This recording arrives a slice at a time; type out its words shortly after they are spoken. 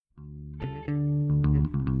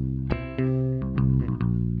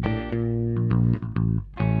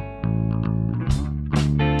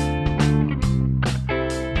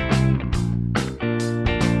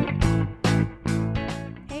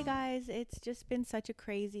just been such a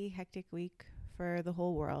crazy, hectic week for the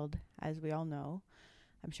whole world, as we all know.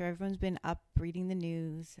 I'm sure everyone's been up reading the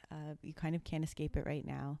news. You kind of can't escape it right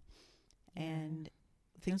now. Yeah. And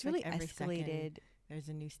Feels things really like every escalated. second there's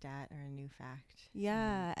a new stat or a new fact.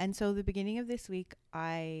 Yeah. And so the beginning of this week,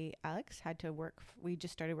 Alex, had to work. We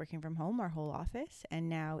just started working from home, our whole office. And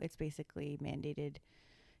now it's basically mandated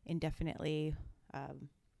indefinitely,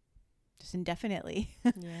 just indefinitely.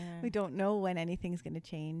 Yeah. We don't know when anything's going to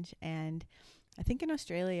change. And I think in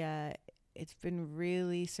Australia, it's been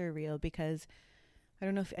really surreal because I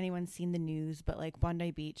don't know if anyone's seen the news, but like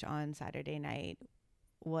Bondi Beach on Saturday night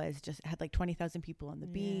had like 20,000 people on the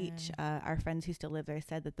beach. Our friends who still live there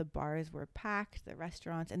said that the bars were packed, the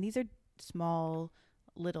restaurants, and these are small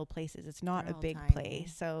little places. It's not a big tiny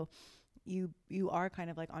place. So you are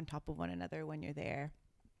kind of like on top of one another when you're there.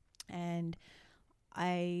 And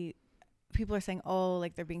people are saying, oh,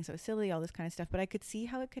 like they're being so silly, all this kind of stuff. But I could see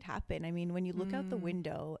how it could happen. I mean, when you look out the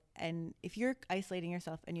window, and if you're isolating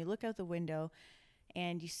yourself and you look out the window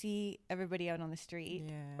and you see everybody out on the street,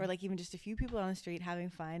 or like even just a few people on the street having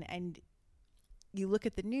fun, and you look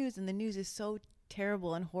at the news, and the news is so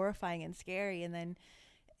terrible and horrifying and scary, and then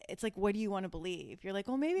it's like, what do you want to believe? You're like,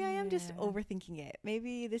 oh, maybe I am just overthinking it.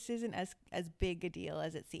 Maybe this isn't as big a deal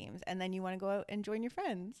as it seems. And then you want to go out and join your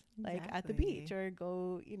friends, like at the beach, or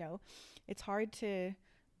go, it's hard to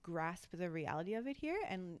grasp the reality of it here.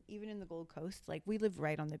 And even in the Gold Coast, like we live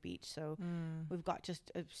right on the beach. So we've got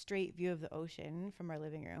just a straight view of the ocean from our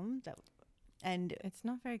living room. And it's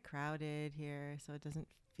not very crowded here, so it doesn't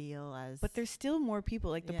feel as... But there's still more people.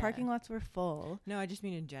 Like the parking lots were full. No, I just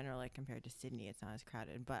mean in general, like compared to Sydney, it's not as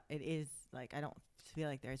crowded. But it is, like, I don't feel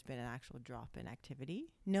like there's been an actual drop in activity.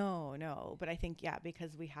 No. But I think,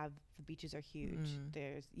 because the beaches are huge.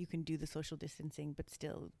 You can do the social distancing, but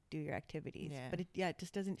still do your activities. Yeah. But it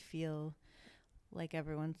just doesn't feel like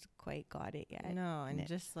everyone's quite got it yet. No, and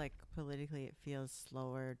just like politically, it feels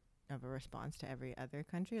slower of a response to every other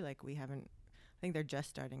country. Like we haven't... I think they're just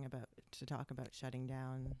starting to talk about shutting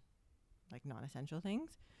down like non-essential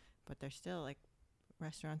things, but they're still like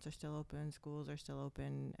restaurants are still open, schools are still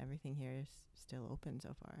open, everything here is still open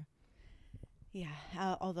so far.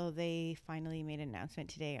 Yeah, although they finally made an announcement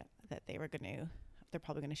today that they're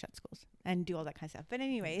probably going to shut schools and do all that kind of stuff. But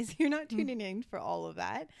anyways, you're not tuning in for all of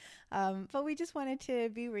that. But we just wanted to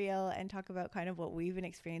be real and talk about kind of what we've been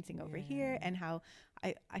experiencing over here, and how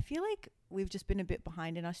I feel like we've just been a bit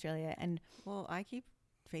behind in Australia. And well, I keep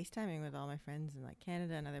FaceTiming with all my friends in like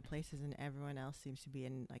Canada and other places, and everyone else seems to be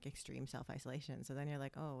in like extreme self-isolation. So then you're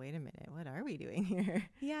like, oh, wait a minute, what are we doing here?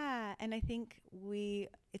 Yeah. And I think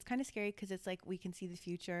it's kind of scary because it's like we can see the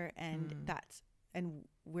future, and and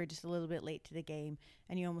we're just a little bit late to the game,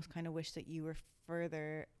 and you almost kind of wish that you were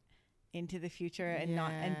further into the future and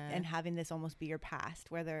not and having this almost be your past,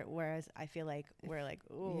 whereas I feel like we're like,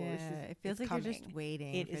 oh, it feels like coming. You're just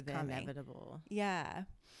waiting for the inevitable.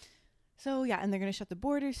 So and they're going to shut the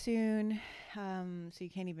border soon, so you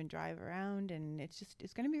can't even drive around, and it's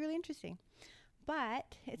going to be really interesting.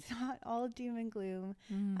 But it's not all doom and gloom.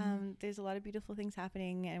 There's a lot of beautiful things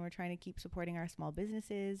happening, and we're trying to keep supporting our small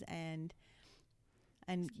businesses and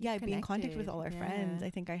be in contact with all our friends. I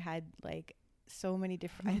think I had like so many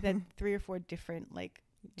different, I had 3 or 4 different like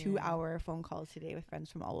 2-hour phone calls today with friends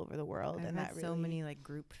from all over the world. I've had so many like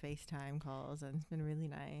group FaceTime calls, and it's been really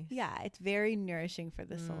nice. Yeah, it's very nourishing for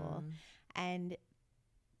the soul. And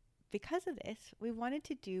because of this, we wanted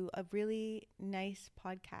to do a really nice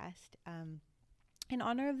podcast in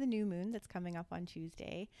honor of the new moon that's coming up on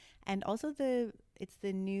Tuesday, and also it's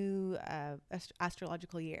the new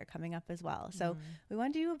astrological year coming up as well. So we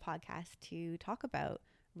wanted to do a podcast to talk about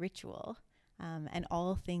ritual and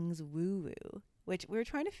all things woo-woo, which we're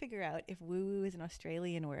trying to figure out if woo-woo is an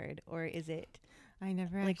Australian word or is it... I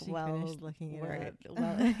never actually finished looking it up.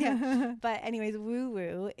 Well, yeah. But anyways,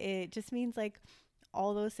 woo-woo, it just means like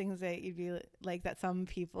all those things that you'd be like, that some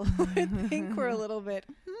people would think were a little bit,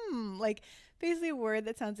 like basically a word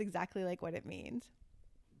that sounds exactly like what it means.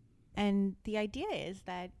 And the idea is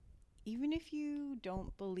that even if you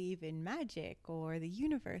don't believe in magic or the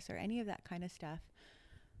universe or any of that kind of stuff,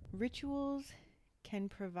 rituals can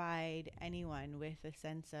provide anyone with a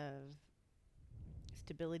sense of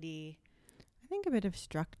stability. I think a bit of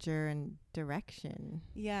structure and direction.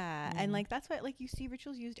 Yeah. And like that's why like you see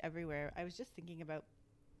rituals used everywhere. I was just thinking about,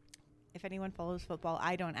 if anyone follows football,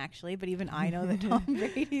 I don't actually, but even I know that Tom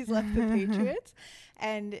Brady's left the Patriots.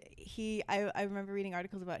 And I remember reading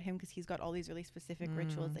articles about him because he's got all these really specific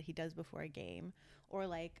rituals that he does before a game. Or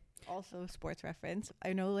like also sports reference,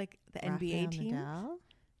 I know like the Rafael NBA team. Nadal?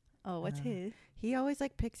 Oh, what's his? He always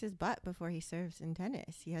like picks his butt before he serves in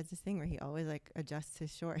tennis. He has this thing where he always like adjusts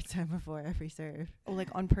his shorts before every serve. Oh, like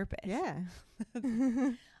on purpose. Yeah. I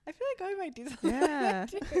feel like I might do something Yeah.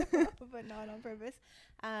 like that too, but not on purpose.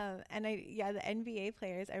 And the NBA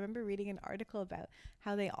players, I remember reading an article about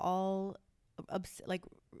how they all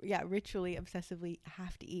ritually obsessively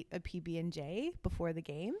have to eat a PB&J before the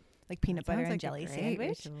game, like peanut butter and jelly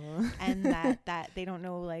sandwich. And that they don't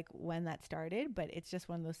know like when that started, but it's just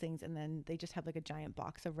one of those things. And then they just have like a giant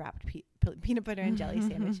box of wrapped peanut butter and jelly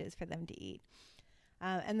sandwiches for them to eat.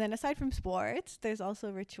 And then aside from sports, there's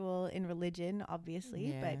also ritual in religion,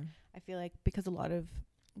 obviously. But I feel like because a lot of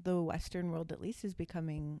the Western world, at least, is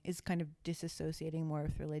kind of disassociating more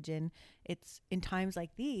with religion. It's in times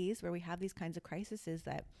like these where we have these kinds of crises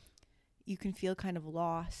that you can feel kind of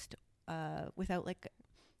lost without like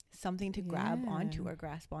something to grab onto or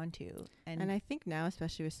grasp onto. And I think now,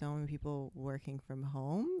 especially with so many people working from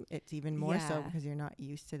home, it's even more so because you're not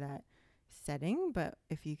used to that setting. But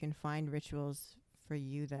if you can find rituals for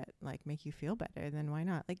you that like make you feel better, then why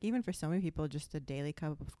not? Like even for so many people, just a daily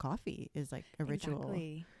cup of coffee is like a ritual.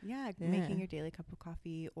 Exactly. Yeah, making your daily cup of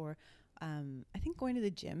coffee, or I think going to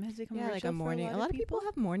the gym has become a ritual like a morning. For a lot of people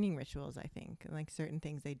have morning rituals. I think like certain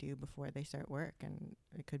things they do before they start work, and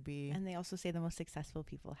it could be. And they also say the most successful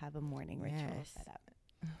people have a morning ritual set up.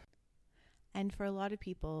 And for a lot of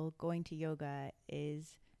people, going to yoga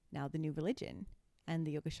is now the new religion, and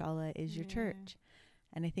the yogashala is your church.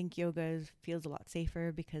 And I think yoga feels a lot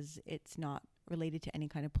safer because it's not related to any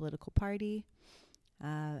kind of political party.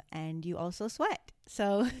 And you also sweat.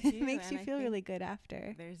 So it makes you feel really good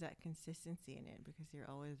after. There's that consistency in it because you're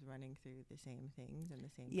always running through the same things and the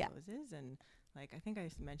same poses. And like, I think I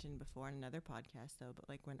mentioned before in another podcast though, but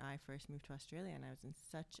like when I first moved to Australia and I was in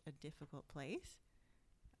such a difficult place,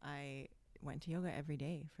 I went to yoga every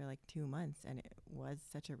day for like 2 months, and it was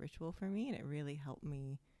such a ritual for me, and it really helped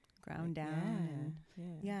me ground down.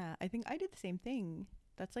 I think I did the same thing.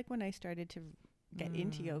 That's like when I started to get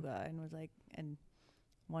into yoga and was like, and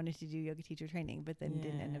wanted to do yoga teacher training, but then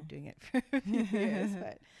didn't end up doing it for a few years.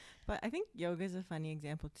 But I think yoga is a funny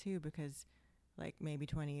example too, because like maybe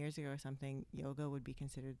 20 years ago or something, yoga would be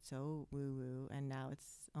considered so woo woo, and now it's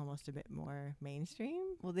almost a bit more mainstream.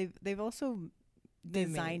 Well, they've also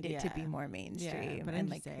designed it to be more mainstream, and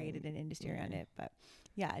like created an industry around it. But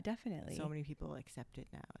yeah, definitely. So many people accept it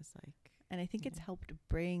now. It's like, and I think it's helped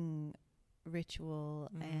bring ritual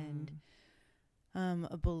and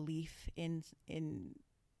a belief in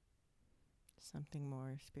something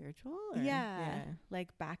more spiritual.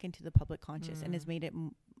 Like back into the public conscious, and has made it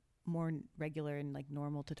more regular and like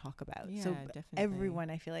normal to talk about. So definitely.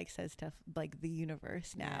 Everyone, I feel like, says stuff like the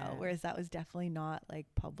universe now, whereas that was definitely not like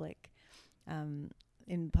public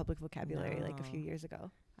in public vocabulary like a few years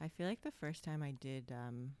ago. I feel like the first time I did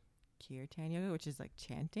kirtan yoga, which is like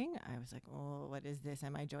chanting, I was like, oh, what is this?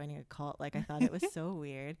 Am I joining a cult? Like I thought it was so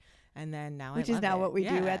weird. And then now which is now what we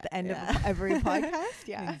do at the end of every podcast.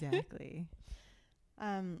 Yeah, exactly.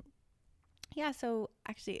 So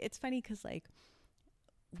actually it's funny because like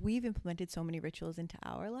we've implemented so many rituals into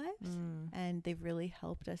our lives, and they've really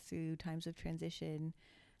helped us through times of transition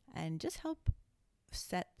and just help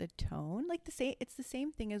set the tone. Like it's the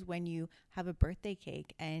same thing as when you have a birthday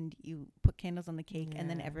cake and you put candles on the cake and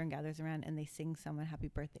then everyone gathers around and they sing someone happy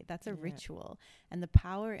birthday. That's a ritual, and the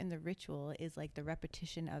power in the ritual is like the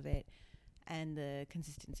repetition of it and the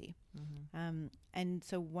consistency. And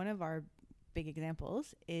so one of our big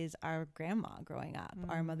examples is our grandma growing up,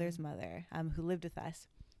 our mother's mother, who lived with us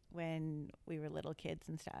when we were little kids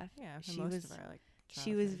and stuff.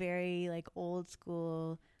 She was very like old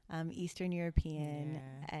school, Eastern European,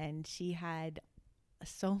 and she had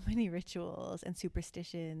so many rituals and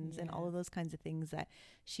superstitions and all of those kinds of things that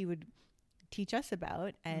she would teach us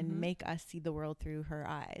about and make us see the world through her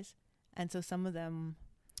eyes. And so some of them,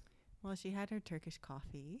 well, she had her Turkish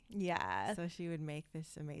coffee. Yeah. So she would make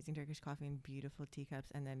this amazing Turkish coffee in beautiful teacups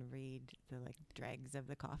and then read the like dregs of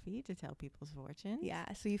the coffee to tell people's fortunes.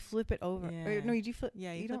 Yeah. So you flip it over. Or, no, you do flip.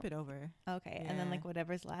 Yeah, you flip it over. Okay. And then like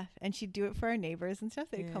whatever's left. And she'd do it for our neighbors and stuff.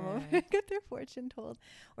 They'd come over and get their fortune told.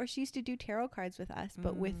 Or she used to do tarot cards with us,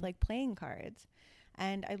 but with like playing cards.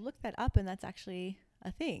 And I looked that up, and that's actually a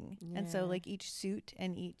thing. And so like each suit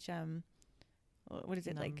and each what is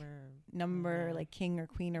it, number like king or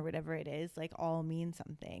queen or whatever it is, like all mean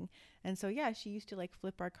something. And so she used to like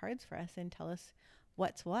flip our cards for us and tell us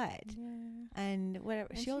what's what. And whatever.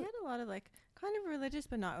 And she had a lot of like kind of religious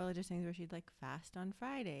but not religious things where she'd like fast on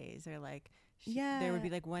Fridays, or like there would be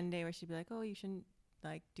like one day where she'd be like, oh, you shouldn't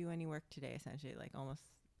like do any work today, essentially, like almost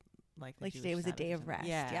like the Like Jewish today was a Sabbath day or of something. rest.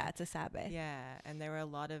 Yeah. Yeah, it's a Sabbath. Yeah, and there were a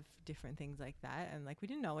lot of different things like that, and like we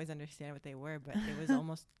didn't always understand what they were, but it was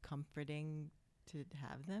almost comforting to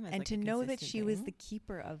have them as And like to a know that consistent she was thing. the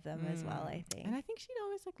keeper of them as well, I think. And I think she'd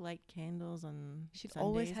always like light candles on She'd Sundays,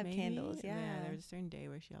 always have maybe. candles, yeah. There was a certain day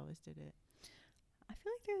where she always did it. I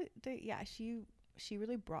feel like she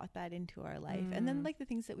really brought that into our life. And then like the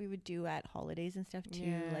things that we would do at holidays and stuff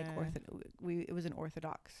too, like it was an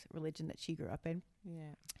Orthodox religion that she grew up in.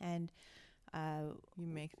 Yeah. And you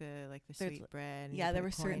make the sweet bread. And yeah, you there put a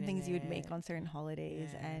were certain coin things in you would it. make on certain holidays,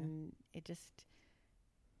 Yeah. and it just,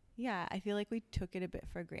 yeah, I feel like we took it a bit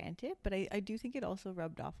for granted, but I do think it also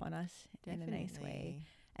rubbed off on us in a nice way. Definitely.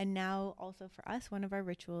 And now also for us, one of our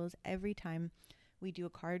rituals, every time we do a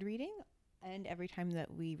card reading and every time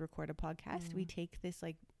that we record a podcast, we take this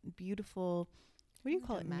like beautiful, what do you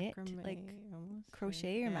call it? Knit, like almost,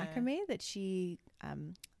 crochet or macrame that she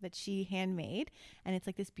handmade, and it's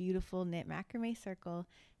like this beautiful knit macrame circle,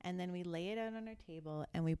 and then we lay it out on our table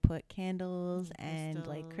and we put candles and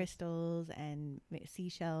like crystals and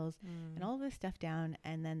seashells and all this stuff down,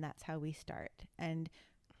 and then that's how we start. And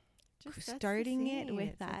Just starting it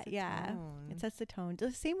with that, it sets the tone.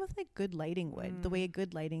 The same with like good lighting would. The way a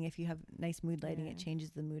good lighting, if you have nice mood lighting, it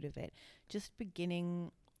changes the mood of it. Just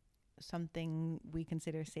beginning something we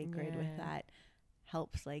consider sacred with that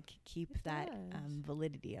helps like keep that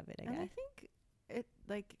validity of it, I guess. I think it,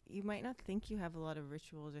 like, you might not think you have a lot of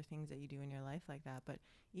rituals or things that you do in your life like that, but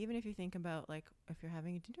even if you think about like if you're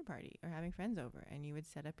having a dinner party or having friends over and you would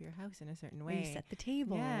set up your house in a certain way, or you set the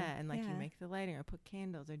table, and like you make the lighting or put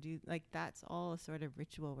candles or do like, that's all a sort of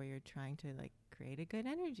ritual where you're trying to like create a good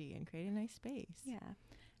energy and create a nice space.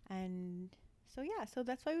 And so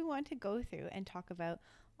that's why we want to go through and talk about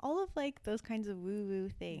all of like those kinds of woo-woo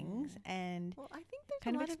things, and well, I think there's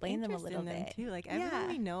kind a of lot explain of them a interest little in them bit too. Like everyone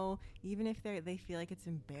we know, even if they feel like it's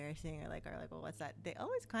embarrassing or like are like, well, what's that? They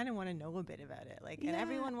always kind of want to know a bit about it. Like, and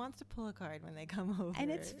everyone wants to pull a card when they come over. And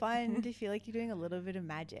it's fun to feel like you're doing a little bit of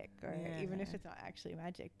magic, or even if it's not actually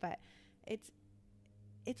magic, but it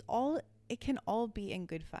can all be in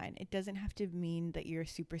good fun. It doesn't have to mean that you're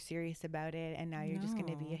super serious about it and now you're just going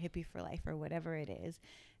to be a hippie for life or whatever it is.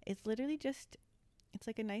 It's literally just, it's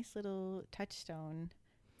like a nice little touchstone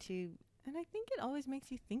to... And I think it always makes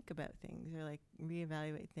you think about things or like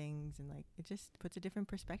reevaluate things, and like it just puts a different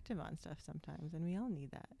perspective on stuff sometimes, and we all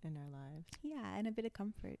need that in our lives. Yeah, and a bit of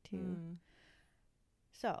comfort too.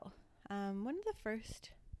 So, one of the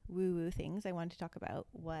first woo-woo things I wanted to talk about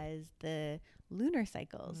was the lunar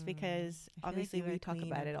cycles, because obviously we talk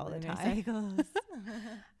about it all the time.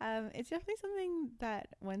 It's definitely something that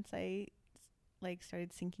once I like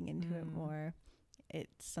started sinking into it more,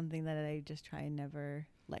 it's something that I just try and never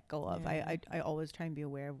let go of. I always try and be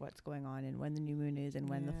aware of what's going on and when the new moon is and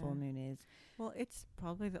when the full moon is. Well, it's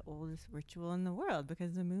probably the oldest ritual in the world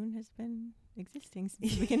because the moon has been existing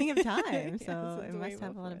since the beginning of time. So it must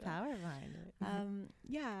have a lot of power behind it.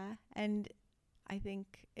 And I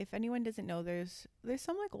think if anyone doesn't know, there's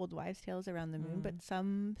some like old wives' tales around the moon, but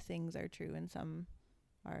some things are true and some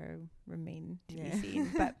remain to be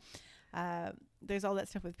seen. But there's all that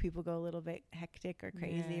stuff with people go a little bit hectic or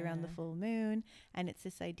crazy around the full moon, and it's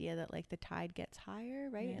this idea that like the tide gets higher,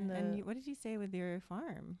 right? And what did you say with your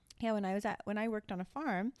farm? Yeah, when I worked on a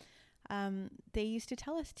farm, they used to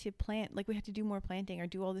tell us to plant, like we had to do more planting or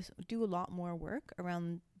do a lot more work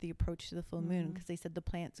around the approach to the full moon, because they said the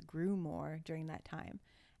plants grew more during that time.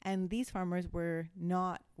 And these farmers were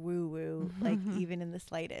not woo-woo, like even in the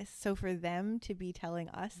slightest. So for them to be telling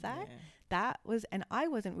us that was, and I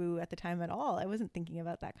wasn't woo at the time at all. I wasn't thinking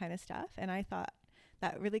about that kind of stuff. And I thought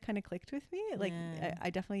that really kind of clicked with me. Like I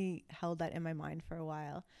definitely held that in my mind for a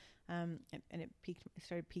while. And it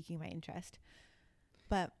started piquing my interest.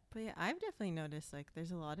 But yeah, I've definitely noticed like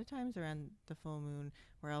there's a lot of times around the full moon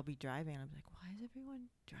where I'll be driving and I'll be like, why is everyone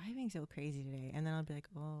driving so crazy today? And then I'll be like,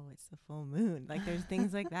 oh, it's the full moon. Like there's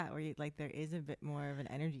things like that where you, like there is a bit more of an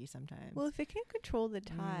energy sometimes. Well, if it can control the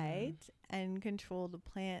tides and control the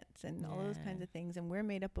plants and all those kinds of things, and we're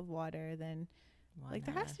made up of water, then like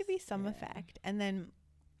there has to be some effect. And then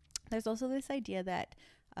there's also this idea that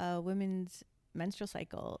women's menstrual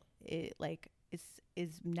cycle it's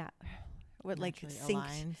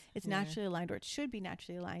naturally aligned, or it should be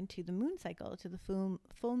naturally aligned to the moon cycle, to the full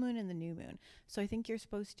moon and the new moon. So I think you're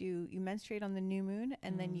supposed to, you menstruate on the new moon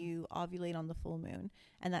and then you ovulate on the full moon,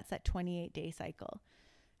 and that's that 28-day cycle.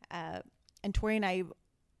 And Tori and I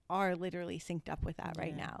are literally synced up with that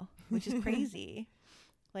right now, which is crazy.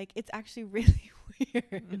 Like it's actually really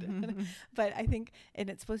weird. But I think, and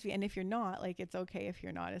it's supposed to be, and if you're not, like it's okay if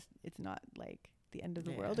you're not, it's not like the end of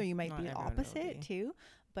the world, or you might be opposite too.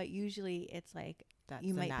 But usually it's like that's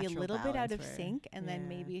you the might be a natural little bit out of balance sync, and then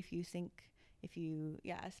yeah. maybe if you start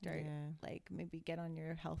like maybe get on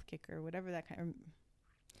your health kick or whatever that kind of.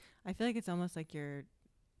 I feel like it's almost like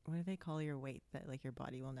what do they call your weight that like your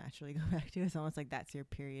body will naturally go back to? It's almost like that's your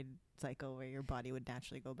period cycle where your body would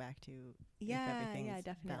naturally go back to if everything's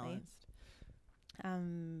definitely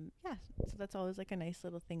balanced. So that's always like a nice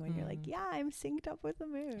little thing when you're like, I'm synced up with the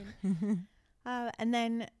moon. And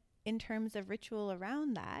then in terms of ritual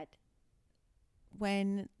around that,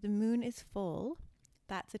 when the moon is full,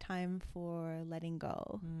 that's a time for letting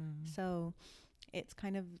go. So it's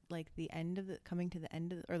kind of like coming to the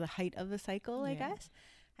end of or the height of the cycle, I guess.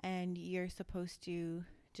 And you're supposed to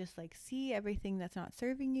just like see everything that's not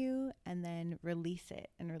serving you and then release it,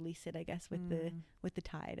 I guess, with the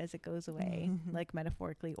tide as it goes away, like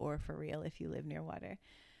metaphorically or for real if you live near water.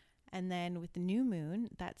 And then with the new moon,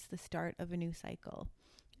 that's the start of a new cycle.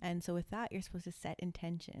 And so with that, you're supposed to set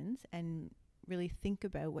intentions and really think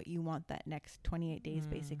about what you want that next 28 days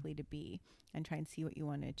basically to be, and try and see what you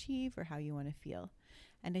want to achieve or how you want to feel.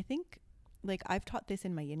 And I think like I've taught this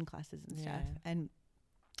in my yin classes and stuff, and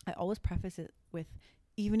I always preface it with,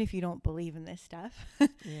 even if you don't believe in this stuff,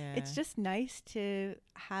 it's just nice to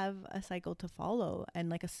have a cycle to follow, and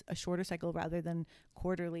like a shorter cycle rather than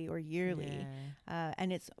quarterly or yearly.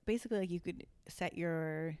 And it's basically like you could set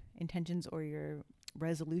your intentions or your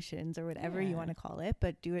resolutions or whatever you want to call it,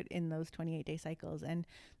 but do it in those 28-day cycles, and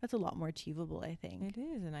that's a lot more achievable, I think. It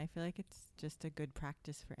is, and I feel like it's just a good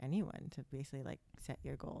practice for anyone to basically like set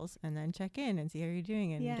your goals and then check in and see how you're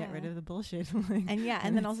doing and get rid of the bullshit.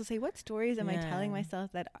 And then also say, what stories am I telling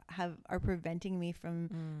myself that are preventing me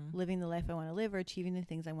from living the life I want to live or achieving the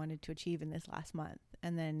things I wanted to achieve in this last month,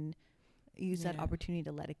 and then use that opportunity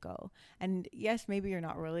to let it go. And yes, maybe you're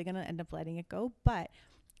not really going to end up letting it go, but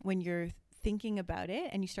when you're thinking about it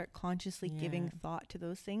and you start consciously giving thought to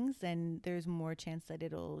those things, then there's more chance that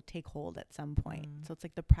it'll take hold at some point. So it's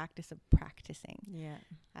like the practice of practicing.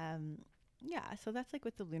 So that's like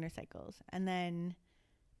with the lunar cycles. And then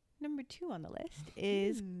number 2 on the list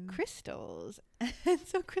is crystals. And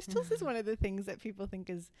so crystals is one of the things that people think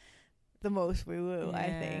is the most woo-woo,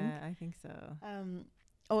 I think so.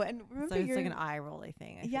 And remember, so it's like an eye rolling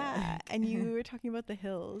thing. I feel like. And you were talking about The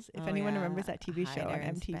Hills. If anyone remembers that TV show on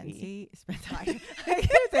MTV.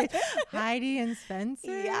 Heidi and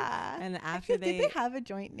Spencer. Yeah. And after did they have a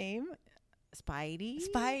joint name?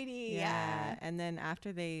 Spidey. Yeah. And then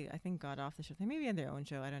after they, I think, got off the show, they maybe had their own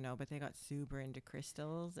show, I don't know, but they got super into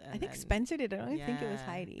crystals. And I think Spencer did. I don't even think it was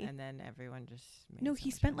Heidi. And then everyone just made No,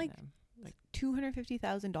 he spent like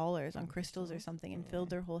 $250,000 on crystals or something, and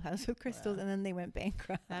filled their whole house with crystals, and then they went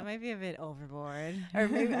bankrupt. That might be a bit overboard. Or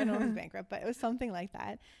maybe, I don't know if it was bankrupt, but it was something like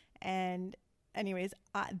that. And anyways,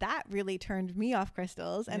 that really turned me off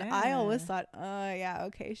crystals, and I always thought,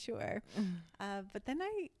 okay, sure. But then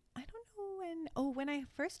I don't know when I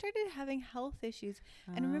first started having health issues,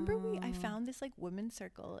 and remember I found this like women's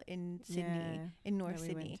circle in Sydney, in North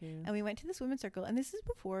Sydney, and we went to this women's circle, and this is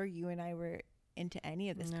before you and I were into any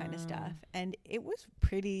of this kind of stuff, and it was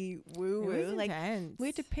pretty woo-woo. Like intense. We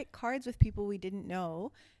had to pick cards with people we didn't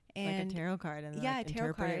know, and like a tarot card, and a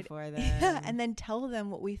tarot card for them. And then tell them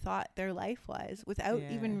what we thought their life was without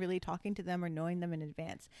even really talking to them or knowing them in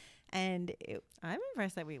advance. And I'm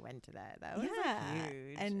impressed that we went to that. That was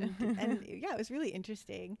huge. and it was really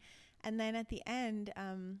interesting. And then at the end,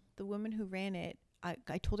 the woman who ran it,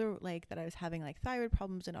 I told her like that I was having like thyroid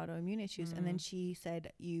problems and autoimmune issues, and then she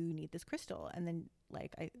said, you need this crystal. And then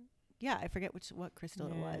like I forget what crystal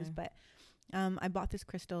it was, but I bought this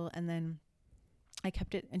crystal, and then I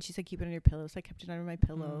kept it, and she said keep it on your pillow, so I kept it under my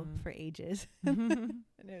pillow for ages. And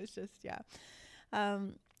it was just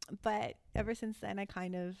but ever since then I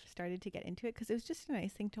kind of started to get into it because it was just a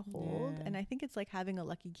nice thing to hold, and I think it's like having a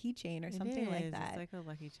lucky keychain or something like that. It's like a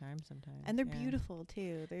lucky charm sometimes, and they're beautiful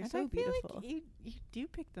too. They're so beautiful. Like you do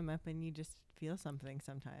pick them up and you just feel something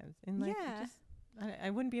sometimes, and like I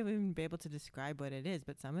wouldn't even be able to describe what it is,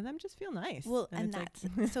 but some of them just feel nice. Well, and that's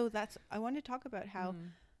that's I want to talk about how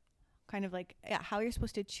kind of like how you're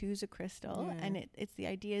supposed to choose a crystal, and it's the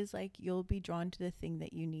idea is like you'll be drawn to the thing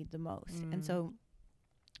that you need the most. And so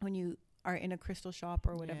when you are in a crystal shop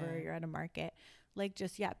or whatever, you're at a market, like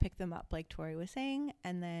just pick them up like Tori was saying,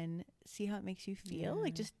 and then see how it makes you feel.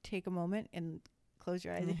 Like just take a moment and close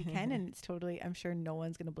your eyes if you can, and it's totally, I'm sure no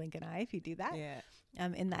one's gonna blink an eye if you do that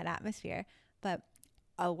in that atmosphere. But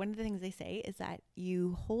one of the things they say is that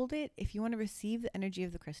you hold it, if you want to receive the energy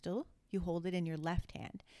of the crystal, you hold it in your left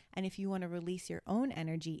hand, and if you want to release your own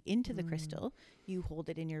energy into the crystal, you hold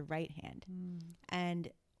it in your right hand. And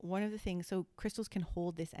one of the things, so crystals can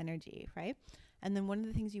hold this energy, right? And then one of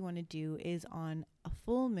the things you want to do is on a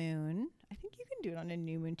full moon, I think you can do it on a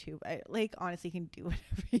new moon too. Like honestly, you can do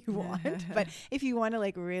whatever you want. But if you want to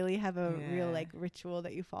like really have a real like ritual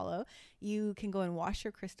that you follow, you can go and wash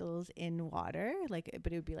your crystals in water, like,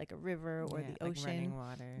 but it would be like a river or the ocean, like running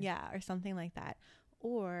water, or something like that.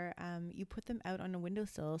 Or you put them out on a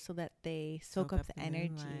windowsill so that they soak up the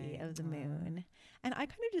energy of the moon. And I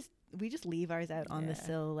kind of we just leave ours out on the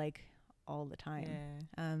sill like all the time.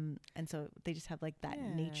 And so they just have like that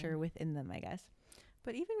nature within them, I guess.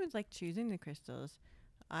 But even with like choosing the crystals,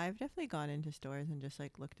 I've definitely gone into stores and just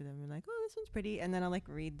like looked at them and like, oh, this one's pretty. And then I'll like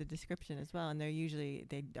read the description as well. And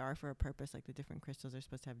they are for a purpose. Like the different crystals are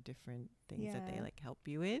supposed to have different things that they like help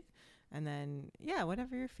you with. And then,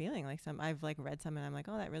 whatever you're feeling. Like I've like read some and I'm like,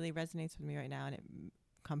 oh, that really resonates with me right now. And it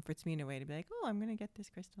comforts me in a way to be like, oh, I'm going to get this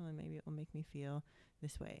crystal and maybe it will make me feel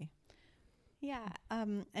this way. Yeah.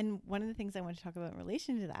 And one of the things I want to talk about in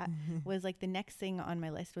relation to that was like the next thing on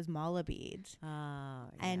my list was mala beads.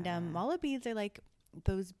 And mala beads are like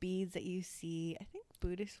those beads that you see, I think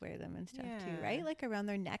Buddhists wear them and stuff too, right? Like around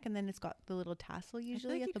their neck, and then it's got the little tassel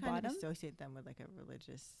usually at the bottom. Of associate them with like a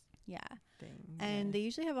religious thing. And they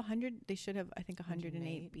usually have 100, they should have, I think,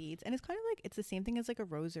 108 beads. And it's kind of like, it's the same thing as like a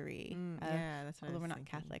rosary. That's what although we're not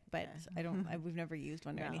Catholic, but we've never used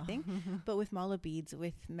one or anything. But with mala beads,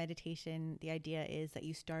 with meditation, the idea is that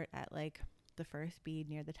you start at like the first bead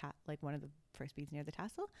near the like one of the first beads near the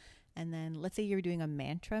tassel. And then let's say you're doing a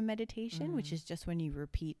mantra meditation, which is just when you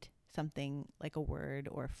repeat something like a word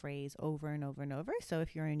or a phrase over and over and over. So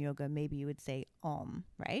if you're in yoga, maybe you would say Om,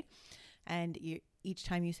 right? And each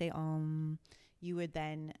time you say Om, you would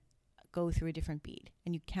then go through a different bead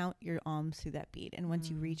and you count your Oms through that bead. And once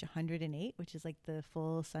you reach 108, which is like the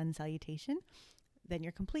full sun salutation, then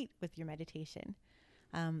you're complete with your meditation.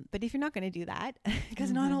 But if you're not going to do that,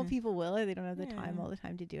 because not all people will, or they don't have the time all the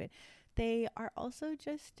time to do it, they are also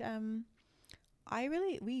just,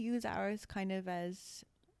 we use ours kind of as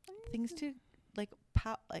things to like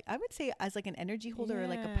I would say as like an energy holder or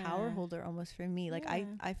like a power holder almost for me. Like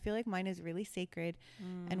I feel like mine is really sacred.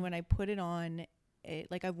 And when I put it on,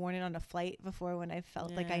 like I've worn it on a flight before when I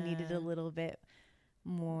felt like I needed a little bit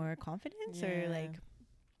more confidence or like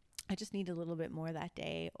I just need a little bit more that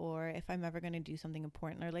day. Or if I'm ever going to do something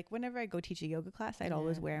important, or like whenever I go teach a yoga class, I'd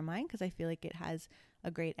always wear mine because I feel like it has a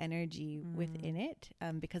great energy within it,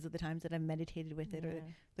 because of the times that I've meditated with it or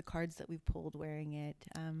the cards that we've pulled wearing it.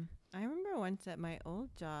 I remember once at my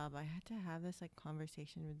old job, I had to have this like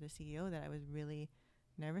conversation with the CEO that I was really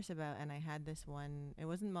nervous about, and I had this one, it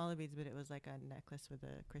wasn't mala beads, but it was like a necklace with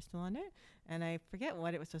a crystal on it, and I forget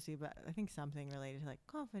what it was supposed to be, but I think something related to like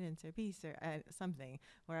confidence or peace or something,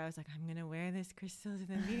 where I was like, I'm gonna wear this crystal to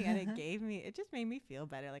the meeting, and it just made me feel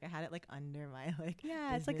better. Like I had it like under my like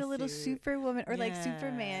it's like a little superwoman or like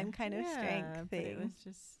Superman kind of strength thing. It was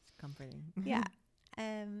just comforting.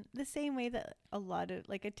 The same way that a lot of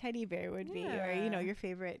like a teddy bear would be, or your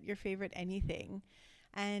favorite anything.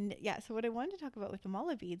 And so what I wanted to talk about with the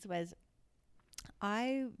mala beads was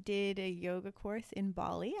I did a yoga course in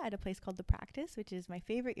Bali at a place called The Practice, which is my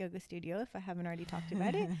favorite yoga studio, if I haven't already talked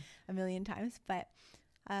about it a million times. But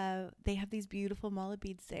they have these beautiful mala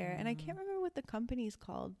beads there. And I can't remember what the company's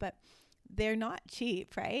called, but they're not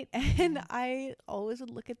cheap, right? And I always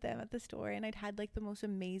would look at them at the store, and I'd had like the most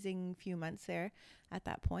amazing few months there at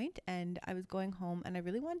that point. And I was going home and I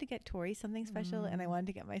really wanted to get Tori something special, and I wanted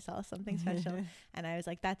to get myself something special. And I was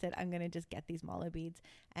like, that's it, I'm going to just get these mala beads.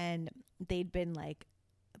 And they'd been like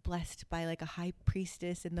blessed by like a high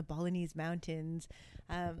priestess in the Balinese mountains.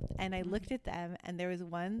 And I looked at them, and there was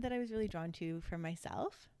one that I was really drawn to for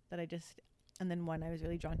myself and then one I was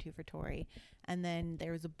really drawn to for Tori. And then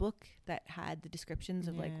there was a book that had the descriptions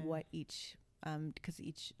of like what each, because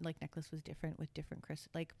each like necklace was different with different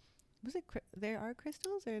crystals. Like, was it, there are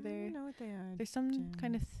crystals or there? I don't know what they are. There's some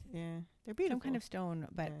kind of, they're beautiful. some kind of stone,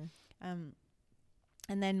 but, and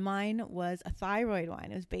then mine was a thyroid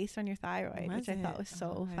one. It was based on your thyroid, which I thought was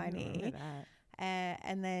so funny. I remember that.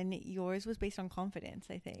 And then yours was based on confidence,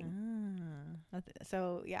 I think.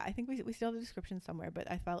 So I think we still have the description somewhere, but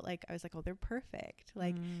I felt like I was like, oh, they're perfect.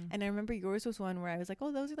 Like, and I remember yours was one where I was like,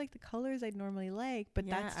 oh, those are like the colors I'd normally like, but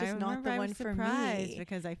that's just not the one for me,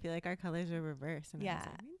 because I feel like our colors are reversed. And I was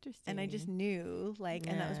like, interesting. And I just knew like,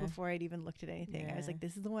 and that was before I'd even looked at anything. I was like,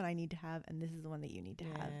 this is the one I need to have, and this is the one that you need to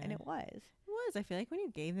have, and it was. I feel like when you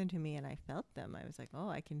gave them to me and I felt them, I was like, oh,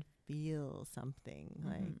 I can feel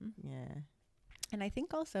something. And I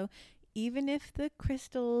think also, even if the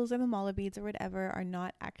crystals or the mala beads or whatever are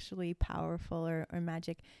not actually powerful or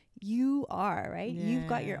magic, you are, right? You've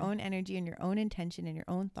got your own energy and your own intention and your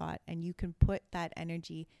own thought, and you can put that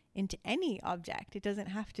energy into any object. It doesn't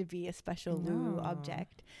have to be a special woo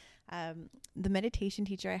object. The meditation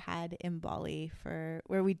teacher I had in Bali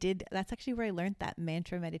that's actually where I learned that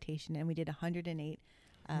mantra meditation, and we did 108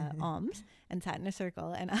 alms and sat in a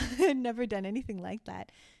circle, and I had never done anything like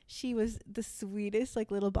that. She was the sweetest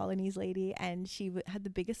like little Balinese lady, and she had the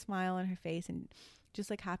biggest smile on her face, and just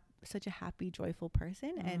like such a happy, joyful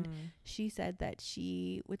person. And she said that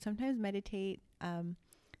she would sometimes meditate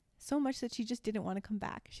so much that she just didn't want to come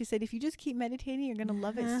back. She said, if you just keep meditating, you're going to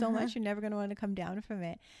love it so much, you're never going to want to come down from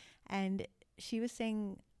it. And she was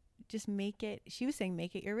saying, make it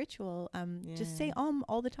your ritual. Just say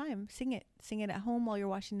all the time. Sing it at home while you're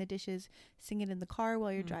washing the dishes, sing it in the car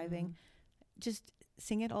while you're driving. Just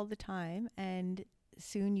sing it all the time, and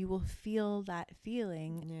soon you will feel that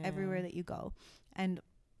feeling everywhere that you go. And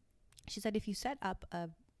she said, if you set up a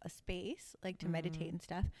space like to meditate and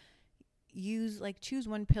stuff, choose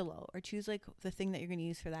one pillow, or choose like the thing that you're going to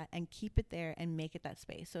use for that, and keep it there and make it that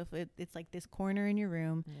space. So if it's like this corner in your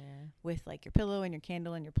room with like your pillow and your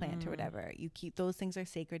candle and your plant or whatever, you keep those things are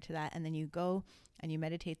sacred to that, and then you go and you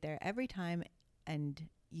meditate there every time and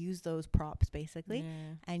use those props basically,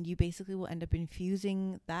 and you basically will end up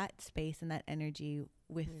infusing that space and that energy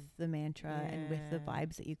with the mantra and with the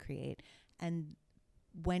vibes that you create. And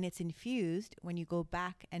when it's infused, when you go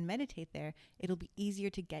back and meditate there, it'll be easier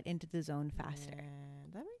to get into the zone faster.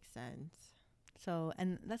 That makes sense. So,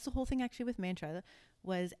 and that's the whole thing actually with mantra,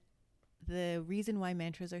 was the reason why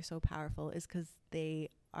mantras are so powerful is because they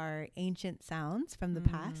are ancient sounds from the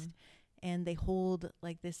past, and they hold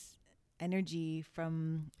like this energy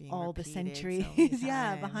from being all the centuries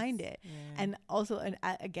behind it. And also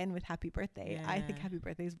again with happy birthday, I think happy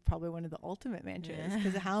birthday is probably one of the ultimate mantras,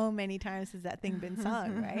 because how many times has that thing been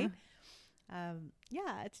sung, right?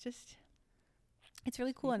 It's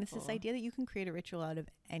really cool. Beautiful. And it's this idea that you can create a ritual out of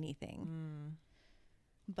anything,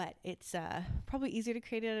 but it's probably easier to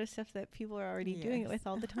create it out of stuff that people are already doing it with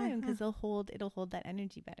all the time, because it'll hold that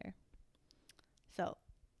energy better. So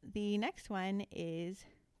the next one is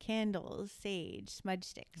candles, sage, smudge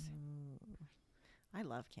sticks. I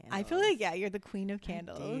love candles. I feel like you're the queen of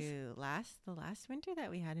candles. I do. The last winter that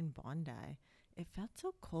we had in Bondi, it felt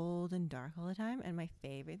so cold and dark all the time, and my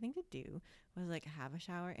favorite thing to do was like have a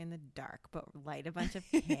shower in the dark, but light a bunch of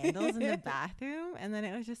candles in the bathroom, and then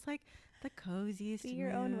it was just like the coziest mood,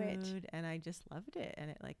 your own witch. And I just loved it, and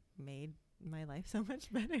it like made my life so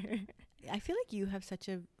much better. I feel like you have such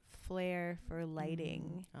a flair for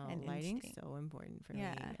lighting. And lighting's so important for me.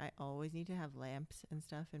 I always need to have lamps and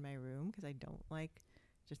stuff in my room, because I don't like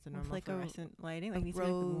just the normal like fluorescent lighting. Like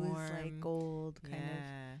rose, like gold kind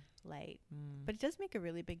of light. But it does make a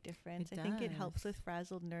really big difference. I think it helps with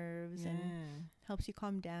frazzled nerves and helps you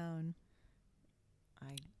calm down.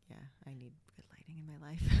 I need good lighting in my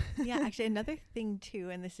life. Actually, another thing too,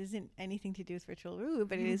 and this isn't anything to do with ritual woo,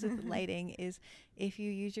 but it is with lighting, is if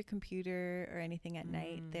you use your computer or anything at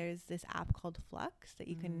night, there's this app called Flux that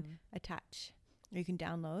you can attach, or you can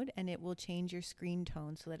download, and it will change your screen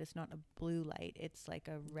tone so that it's not a blue light, it's like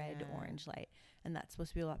a red orange light, and that's supposed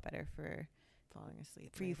to be a lot better for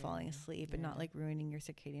falling asleep and not like ruining your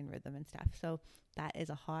circadian rhythm and stuff. So that is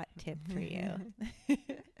a hot tip for you.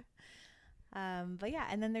 And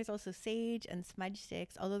then there's also sage and smudge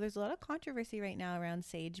sticks, although there's a lot of controversy right now around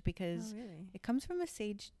sage, because it comes from a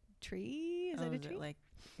sage tree. Is that a tree? Like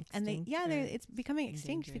and it's becoming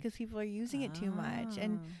extinct because people are using it too much.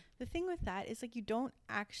 And the thing with that is like you don't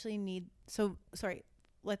actually need,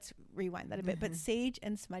 let's rewind that a bit. But sage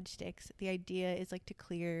and smudge sticks, the idea is like to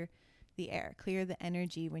clear the air, clear the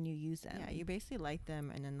energy when you use them. You basically light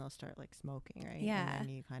them and then they'll start like smoking, right? And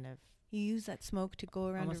then you kind of use that smoke to go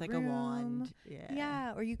around almost a like room. A wand.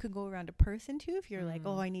 Or you could go around a person too, if you're like,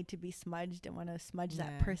 I need to be smudged and want to smudge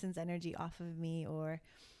that person's energy off of me, or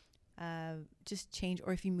just change.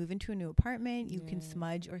 Or if you move into a new apartment, you can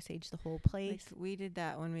smudge or sage the whole place. Like we did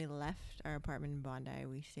that when we left our apartment in Bondi.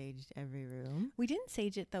 We saged every room. We didn't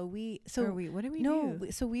sage it though. What did we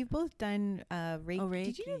do? So we've both done Reiki. Reiki.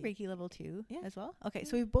 Did you do Reiki level 2 as well? Okay,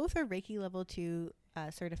 so we both are Reiki level 2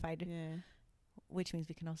 certified. Which means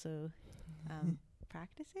we can also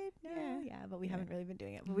practice it now. But we haven't really been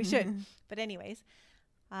doing it, but we should. But anyways,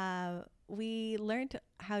 we learned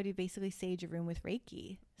how to basically sage a room with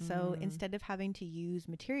Reiki. So instead of having to use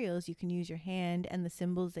materials, you can use your hand and the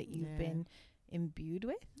symbols that you've been imbued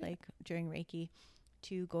with, like during Reiki,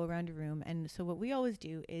 to go around a room. And so what we always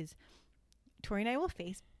do is Tori and I will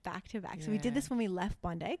face back to back. So we did this when we left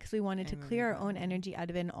Bondi, because we wanted to clear our own energy out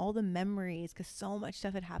of it and all the memories, because so much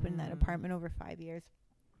stuff had happened in that apartment over 5 years.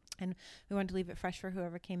 And we wanted to leave it fresh for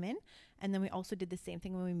whoever came in. And then we also did the same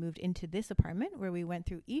thing when we moved into this apartment, where we went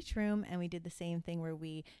through each room and we did the same thing where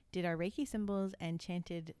we did our Reiki symbols and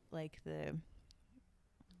chanted like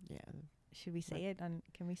Should we say it on?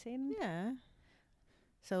 Can we say it? Yeah.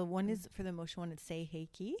 So one is for the motion one, it's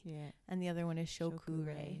Seiheki, and the other one is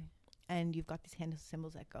Shokurei. And you've got these hand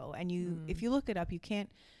symbols that go. And you, if you look it up, you can't.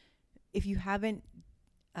 If you haven't,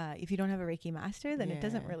 if you don't have a Reiki master, then it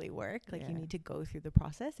doesn't really work. Like you need to go through the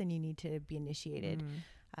process and you need to be initiated.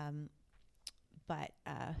 But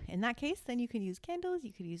in that case, then you can use candles,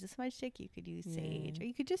 you could use a smudge stick, you could use sage, or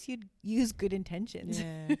you could just use good intentions.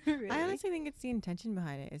 Yeah. Really. I honestly think it's the intention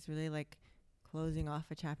behind it. It's really like closing off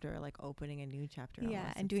a chapter or like opening a new chapter. Yeah,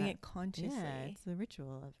 almost. and doing it consciously. Yeah, it's the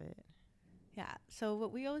ritual of it. Yeah. So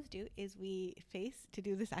what we always do is we face to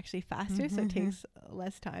do this actually faster, so it takes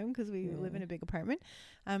less time because we live in a big apartment.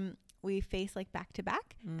 We face like back to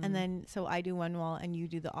back, and then so I do one wall and you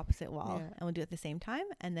do the opposite wall, and we'll do it at the same time,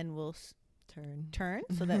 and then we'll turn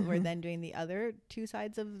so that we're then doing the other two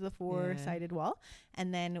sides of the four-sided wall,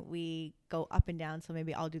 and then we go up and down. So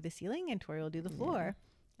maybe I'll do the ceiling and Tori will do the floor,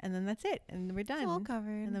 and then that's it, and we're done. It's all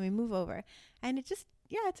covered, and then we move over, and it just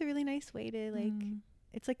it's a really nice way to like.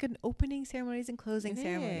 It's like an opening ceremonies and closing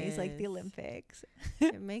ceremonies, like the Olympics.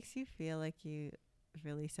 It makes you feel like you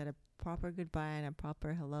really said a proper goodbye and a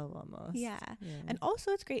proper hello almost. Yeah. And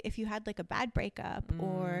also it's great if you had like a bad breakup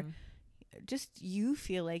or just you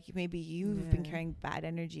feel like maybe you've been carrying bad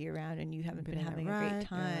energy around and you haven't been having a great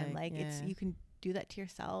time. Like it's, you can do that to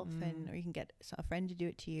yourself or you can get a friend to do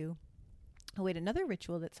it to you. Oh wait, another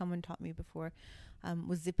ritual that someone taught me before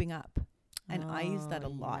was zipping up. And I use that a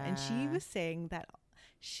lot. And she was saying that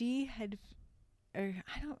she had, or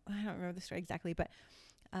I don't remember the story exactly, but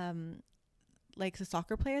like a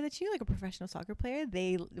soccer player that she knew, like a professional soccer player,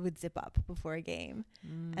 they would zip up before a game,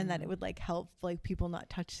 and that it would like help like people not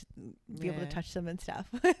be able to touch them and stuff.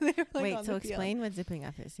 They were, like, wait, so explain what zipping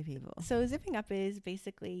up is to people. So zipping up is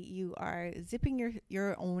basically you are zipping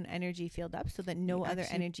your own energy field up so that no other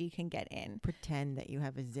energy can get in. Pretend that you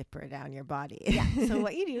have a zipper down your body. Yeah. So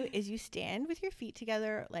what you do is you stand with your feet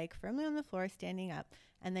together, like firmly on the floor, standing up.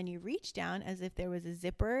 And then you reach down as if there was a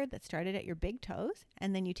zipper that started at your big toes.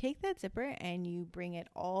 And then you take that zipper and you bring it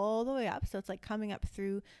all the way up. So it's like coming up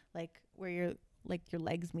through like where your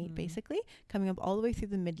legs meet, basically. Coming up all the way through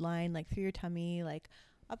the midline, like through your tummy, like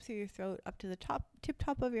up through your throat, up to the tip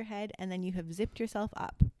top of your head. And then you have zipped yourself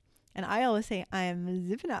up. And I always say, I'm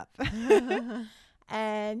zipping up.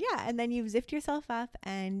 And and then you've zipped yourself up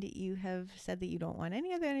and you have said that you don't want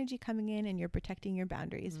any other energy coming in and you're protecting your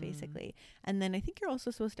boundaries basically. And then I think you're also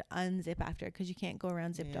supposed to unzip after because you can't go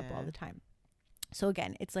around zipped up all the time. So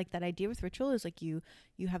again, it's like that idea with ritual is like you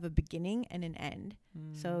have a beginning and an end.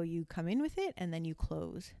 So you come in with it and then you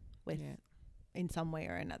close with in some way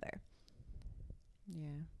or another.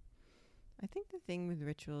 Yeah. I think the thing with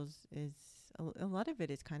rituals is a lot of it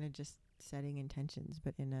is kind of just setting intentions,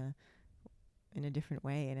 but in a different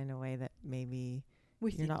way and in a way that maybe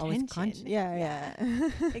with you're intention. Not always conscious. Yeah.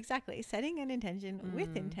 Exactly. Setting an intention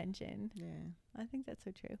with intention. Yeah. I think that's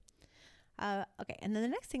so true. Okay. And then the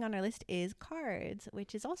next thing on our list is cards,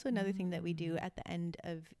 which is also another thing that we do at the end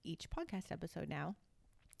of each podcast episode now,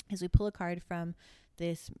 is we pull a card from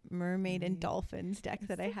this mermaid and dolphins deck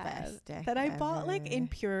that I have that I bought like in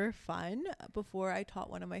pure fun before I taught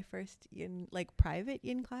one of my first private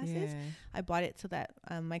yin classes. I bought it so that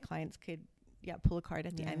my clients could pull a card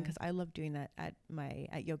at the end because I love doing that at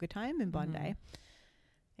yoga time in Bondi.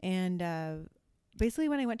 And basically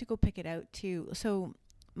when I went to go pick it out too, so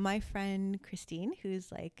my friend Christine,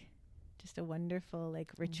 who's like just a wonderful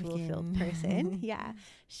like ritual filled person,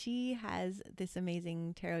 she has this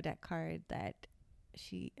amazing tarot deck card that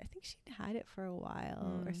I think she'd had it for a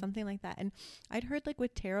while or something like that. And I'd heard like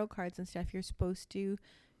with tarot cards and stuff, you're supposed to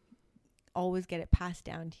always get it passed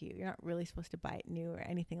down to you. You're not really supposed to buy it new or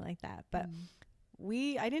anything like that. But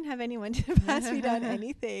I didn't have anyone to pass me down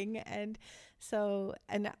anything. And so,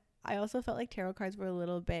 and I also felt like tarot cards were a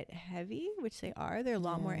little bit heavy, which they are. They're a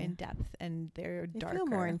lot more in depth and they're darker. They feel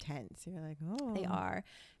more intense. You're like, oh. They are.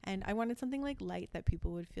 And I wanted something like light that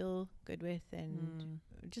people would feel good with and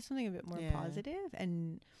just something a bit more positive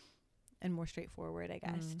and more straightforward, I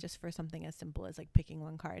guess, just for something as simple as like picking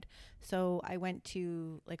one card. So I went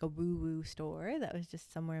to like a woo-woo store that was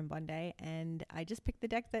just somewhere in Bondi, and I just picked the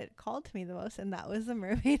deck that called to me the most, and that was the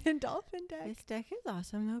mermaid and dolphin deck. This deck is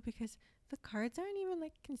awesome though because the cards aren't even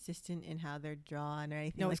like consistent in how they're drawn or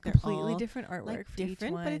anything. No, like it's completely different artwork like for different,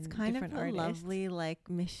 each one, but it's kind of a artists. lovely like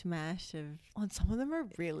mishmash of. Oh, and some of them are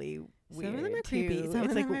really weird. Some of them are too. creepy. Some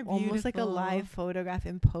it's of like them are almost like a beautiful. live photograph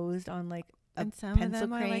imposed on like a And some pencil of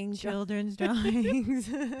them are crayon like children's drawings.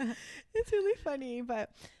 It's really funny,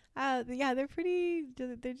 but they're pretty.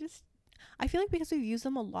 They're just. I feel like because we've used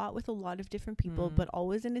them a lot with a lot of different people, but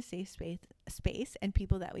always in a safe space and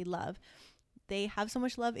people that we love, they have so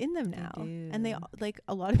much love in them now. do. And they like,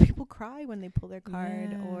 a lot of people cry when they pull their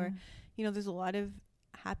card, Yeah. or, you know, there's a lot of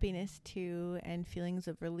happiness too, and feelings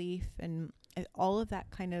of relief, and all of that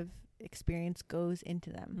kind of experience goes into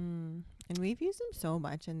them. And we've used them so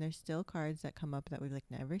much, and there's still cards that come up that we've like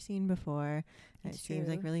never seen before. And it It's seems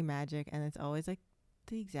like true. really magic, and it's always like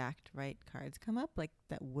the exact right cards come up, like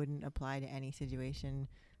that wouldn't apply to any situation.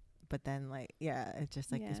 But then, like, yeah, it's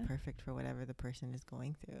just like is Yeah. perfect for whatever the person is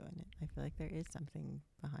going through, and I feel like there is something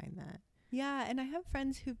behind that. Yeah, and I have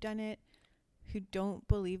friends who've done it who don't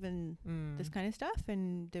believe in this kind of stuff,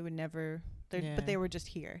 and they would never, Yeah. but they were just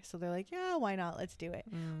here. So they're like, yeah, why not? Let's do it.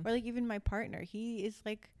 Or like even my partner, he is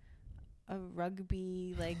like a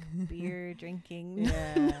rugby, like beer drinking,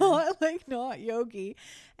 Yeah. not yogi.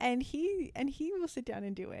 And he will sit down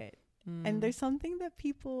and do it. And there's something that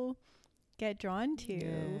people get drawn to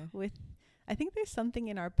Yeah. with, I think there's something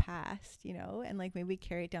in our past, you know, and like maybe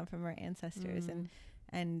carry it down from our ancestors.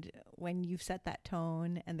 And when you've set that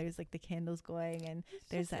tone, and there's like the candles going, and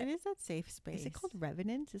there's that, it is that safe space. is it called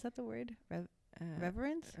reverence? Is that the word?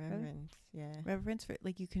 Reverence? Reverence, yeah. Reverence for,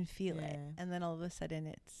 like, you can feel it. Yeah. And then all of a sudden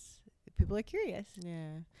it's, people are curious.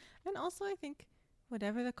 Yeah. And also I think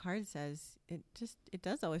whatever the card says, it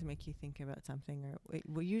does always make you think about something, or it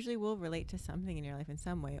usually will relate to something in your life in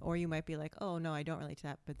some way. Or you might be like, oh no, I don't relate to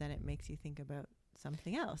that, but then it makes you think about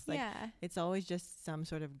something else. Like, yeah. it's always just some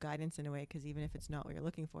sort of guidance in a way, because even if it's not what you're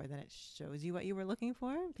looking for, then it shows you what you were looking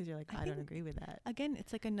for, because you're like, I don't think agree with that. Again,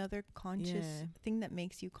 it's like another conscious Yeah. thing that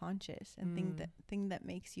makes you conscious, and thing that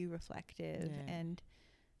makes you reflective, Yeah. and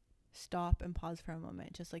stop and pause for a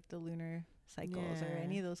moment, just like the lunar cycles or Yeah.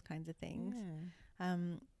 any of those kinds of things. Yeah.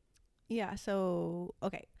 Yeah, so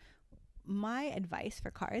okay, my advice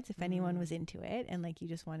for cards, if anyone was into it and like you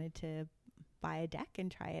just wanted to buy a deck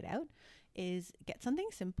and try it out, is get something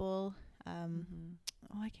simple.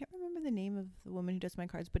 I can't remember the name of the woman who does my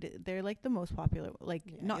cards, but they're like the most popular, like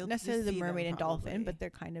Yeah, not you'll necessarily just the see them mermaid and dolphin, probably. but they're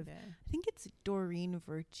kind of, Yeah. I think it's Doreen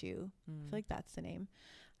Virtue. I feel like that's the name.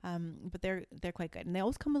 But they're quite good, and they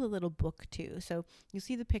always come with a little book too. So you'll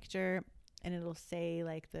see the picture, and it'll say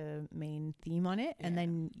like the main theme on it, and Yeah.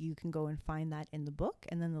 then you can go and find that in the book,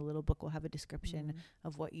 and then the little book will have a description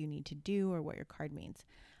of what you need to do or what your card means.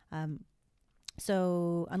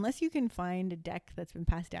 So unless you can find a deck that's been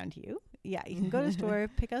passed down to you, yeah, you can go to the store,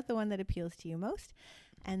 pick out the one that appeals to you most.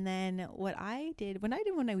 And then what I did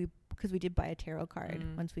because we did buy a tarot card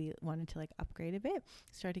once we wanted to like upgrade a bit,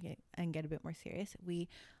 and get a bit more serious.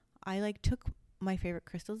 I like took my favorite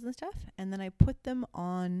crystals and stuff, and then I put them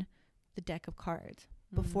on the deck of cards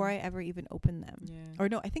before I ever even opened them. Yeah. Or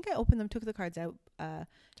no, I think I opened them, took the cards out, and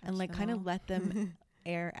Touch like them kind all. of let them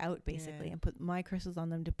air out basically, Yeah. and put my crystals on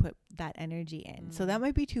them to put that energy in. So that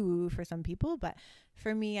might be too woo for some people, but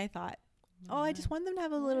for me, I thought, I just want them to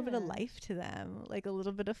have a little bit of Yeah. life to them, like a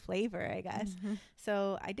little bit of flavor, I guess.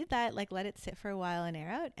 So I did that, like let it sit for a while and air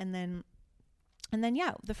out, and then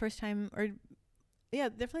yeah,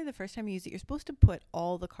 definitely the first time you use it, you're supposed to put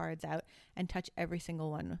all the cards out and touch every single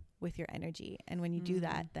one with your energy. And when you do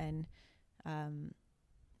that, then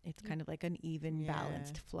it's kind of like an even,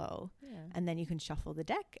 balanced flow. Yeah. And then you can shuffle the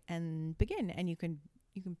deck and begin, and you can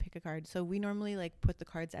pick a card. So we normally like put the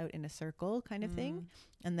cards out in a circle kind of thing,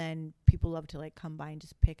 and then people love to like come by and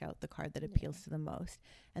just pick out the card that appeals to them most.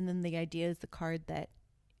 And then the idea is the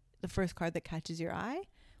first card that catches your eye,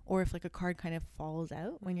 or if like a card kind of falls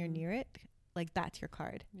out when you're near it, like that's your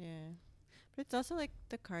card. Yeah. But it's also like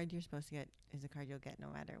the card you're supposed to get is a card you'll get no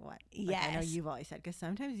matter what. Yes. Like I know you've always said, because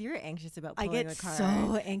sometimes you're anxious about I pulling get a card.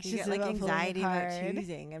 so anxious You get like about pulling a anxiety about card.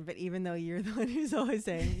 choosing, but even though you're the one who's always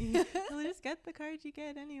saying, "Well, just get the card you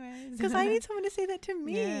get anyways." Because I need someone to say that to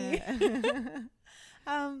me. Yeah.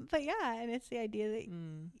 But yeah, and it's the idea that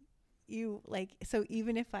you like. So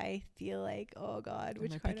even if I feel like, oh God,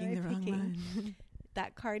 which card am I picking?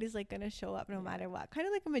 That card is like gonna show up no matter what. Kind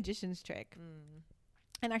of like a magician's trick.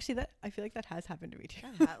 And actually, I feel like that has happened to me too.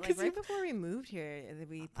 Like right before we moved here,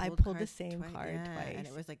 I pulled the cards same card twice, and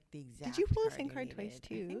it was like the exact. Did you pull the card same you card twice needed.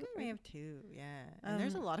 too? I think I may have two. Yeah, and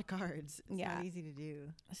there's a lot of cards. It's not easy to do.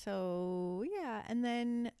 So yeah, and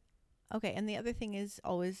then and the other thing is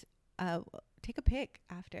always take a pic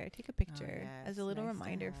after. Take a picture as a little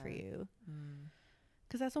reminder for you,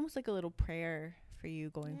 because that's almost like a little prayer for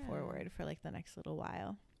you going forward for like the next little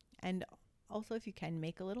while. And also, if you can,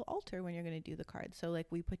 make a little altar when you're going to do the cards. So like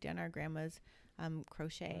we put down our grandma's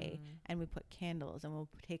crochet, and we put candles, and we'll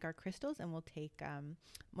take our crystals, and we'll take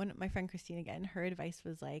my friend Christine, again, her advice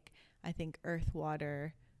was like, I think earth,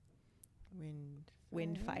 water,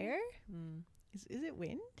 wind, fire. is it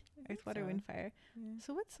wind? Earth, water, so. wind, fire. Yeah.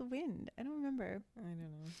 So what's the wind? I don't remember. I don't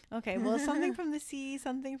know. Okay, well, something from the sea,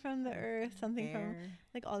 something from the earth, something from Air.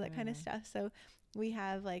 like all that kind of stuff. So we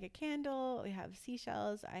have like a candle, we have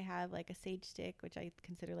seashells, I have like a sage stick, which I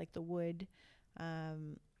consider like the wood.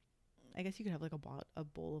 I guess you could have like a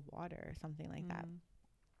bowl of water or something like that.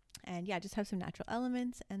 And yeah, just have some natural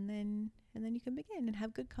elements, and then you can begin and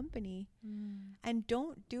have good company. And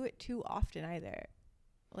don't do it too often either.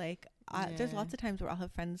 Like there's lots of times where I'll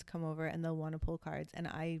have friends come over and they'll want to pull cards, and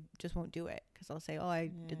I just won't do it because I'll say, oh,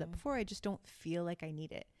 I did that before. I just don't feel like I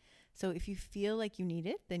need it. So if you feel like you need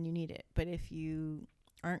it, then you need it. But if you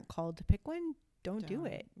aren't called to pick one, don't do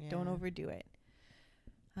it. Don't overdo it.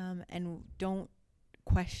 And don't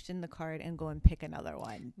question the card and go and pick another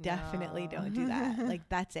one. No. Definitely don't do that. Like,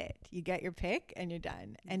 that's it. You get your pick and you're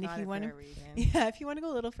done. And if you want to, if you want to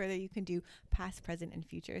go a little further, you can do past, present, and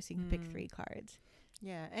future. So you can pick 3 cards.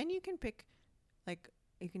 Yeah, and you can pick, like,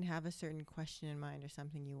 you can have a certain question in mind or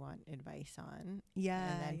something you want advice on.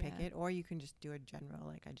 Yeah. And then pick it. Or you can just do a general,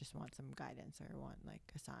 like, I just want some guidance or want, like,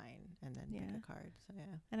 a sign, and then pick a card. So,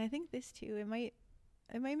 yeah. And I think this, too, it might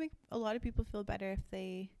make a lot of people feel better if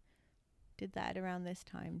they did that around this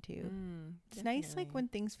time, too. It's definitely nice, like, when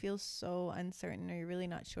things feel so uncertain or you're really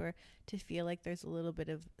not sure, to feel like there's a little bit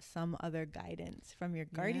of some other guidance from your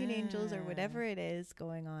guardian angels or whatever it is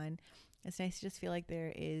going on. It's nice to just feel like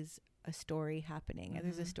there is a story happening and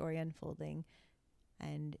there's a story unfolding,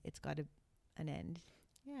 and it's got an end.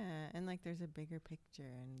 Yeah, and like there's a bigger picture,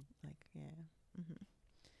 and like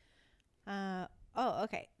oh,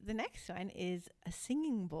 okay. The next one is a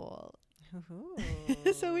singing bowl.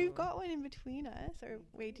 So we've got one in between us. Or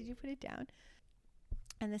wait, did you put it down?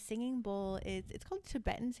 And the singing bowl it's called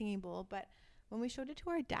Tibetan singing bowl, but when we showed it to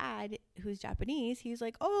our dad, who's Japanese, he's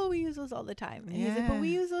like, oh, we use those all the time. And he's like, but we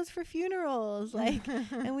use those for funerals. Like,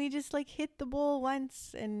 and we just like hit the bowl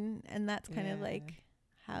once, and that's kind of like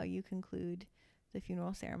how you conclude the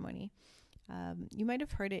funeral ceremony. You might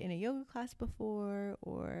have heard it in a yoga class before,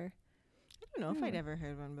 or I don't know if I'd ever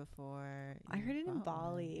heard one before. I heard it in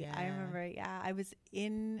Bali. I remember, I was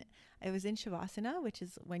in Shavasana, which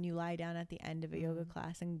is when you lie down at the end of a yoga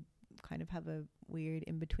class and kind of have a weird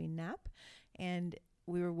in-between nap. And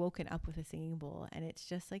we were woken up with a singing bowl, and it's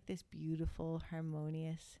just like this beautiful,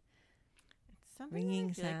 harmonious, it's something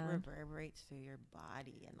ringing sound. Like reverberates through your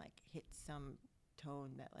body and like hits some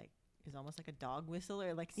tone that like is almost like a dog whistle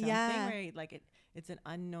or like something where like it's an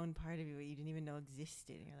unknown part of you that you didn't even know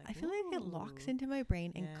existed. And you're like, I feel like it locks into my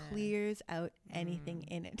brain and clears out anything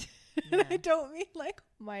in it. I don't mean like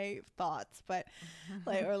my thoughts, but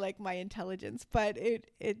like, or like my intelligence, but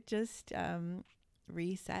it just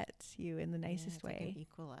resets you in the nicest way. Like an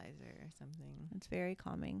equalizer or something. It's very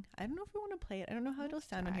calming. I don't know if we want to play it. I don't know how it'll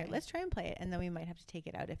sound on here. Let's try and play it, and then we might have to take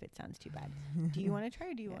it out if it sounds too bad. Do you want to try,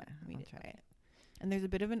 or do you want me to try it? And there's a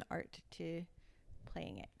bit of an art to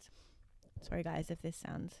playing it. Sorry guys if this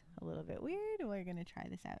sounds a little bit weird. We're gonna try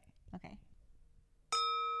this out. Okay.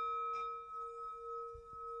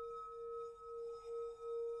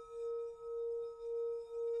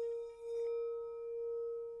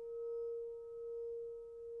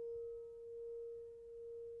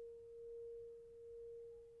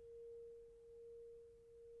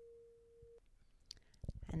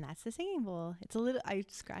 And that's the singing bowl. It's a little, I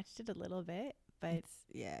scratched it a little bit, but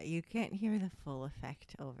you can't hear the full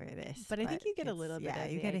effect over this. But I think you get a little bit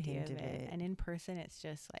of you get a hint of it. And in person, it's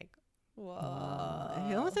just like, whoa.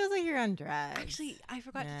 It almost feels like you're on drugs. Actually, I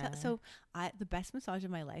forgot to tell. So the best massage of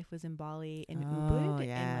my life was in Bali, in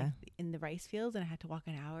Ubud, in the rice fields. And I had to walk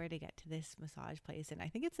an hour to get to this massage place. And I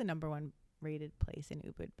think it's the #1 rated place in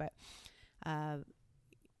Ubud. But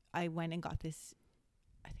I went and got this,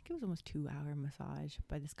 I think it was almost 2-hour massage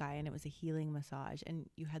by this guy, and it was a healing massage, and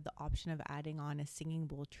you had the option of adding on a singing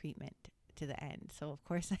bowl treatment to the end. So of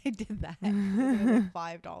course I did that. It was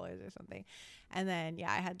like $5 or something. And then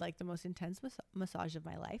I had like the most intense massage of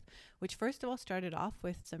my life, which first of all started off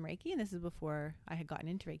with some Reiki, and this is before I had gotten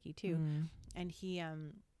into Reiki too. And he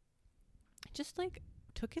just like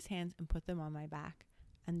took his hands and put them on my back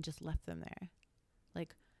and just left them there,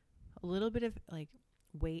 like a little bit of like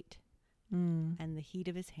weight and the heat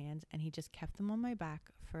of his hands, and he just kept them on my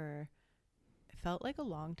back for, it felt like a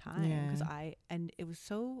long time, because it was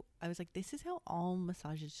so, I was like, this is how all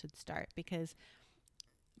massages should start, because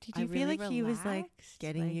did you feel like he was like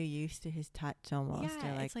getting you used to his touch almost?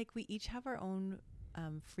 Yeah, it's like we each have our own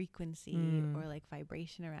frequency or like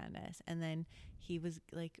vibration around us, and then he was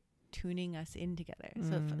like tuning us in together.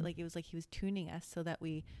 So it was like he was tuning us so that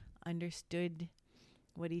we understood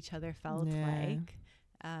what each other felt like.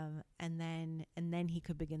 And then he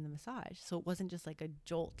could begin the massage. So it wasn't just like a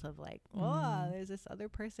jolt of like, oh, there's this other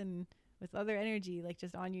person with other energy, like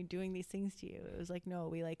just on you doing these things to you. It was like, no,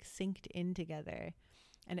 we like synced in together,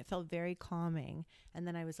 and it felt very calming. And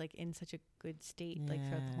then I was like in such a good state, like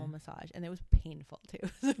throughout the whole massage, and it was painful too.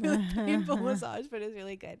 It was a really painful massage, but it was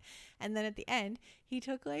really good. And then at the end, he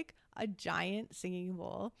took like a giant singing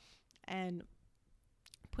bowl and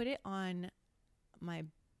put it on my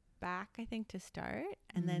back, I think, to start,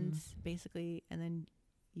 and then basically, and then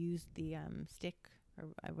used the stick or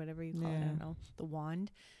whatever you call it, I don't know, the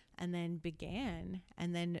wand, and then began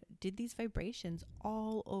and then did these vibrations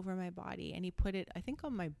all over my body. And he put it, I think,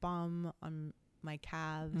 on my bum, on my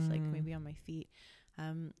calves, like maybe on my feet,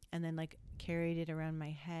 and then like carried it around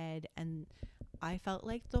my head. And I felt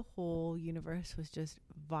like the whole universe was just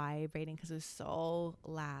vibrating because it was so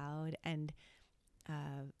loud and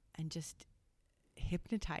just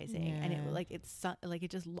hypnotizing. And it like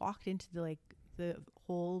it just locked into the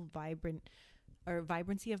whole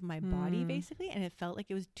vibrancy of my body, basically. And it felt like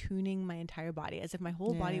it was tuning my entire body, as if my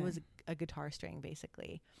whole body was a guitar string,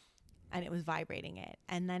 basically, and it was vibrating it.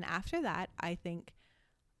 And then after that, I think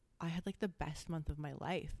I had like the best month of my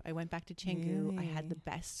life. I went back to Canggu. I had the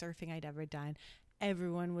best surfing I'd ever done.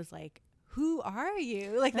 Everyone was like, who are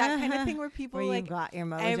you? Like that kind of thing where people where like, you got your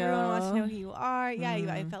mojo. Everyone wants to know who you are. Yeah.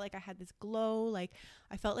 I felt like I had this glow. Like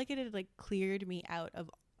I felt like it had like cleared me out of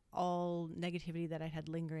all negativity that I had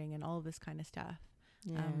lingering and all of this kind of stuff.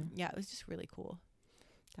 It was just really cool.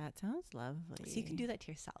 That sounds lovely. So you can do that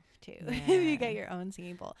to yourself too. If you get your own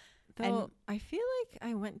singing bowl. Though I feel like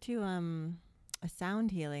I went to a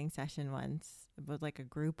sound healing session once. It was like a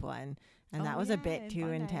group one, and that was a bit too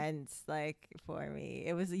intense, like for me.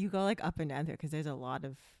 It was, you go like up and down through because there's a lot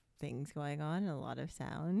of things going on and a lot of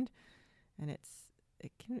sound, and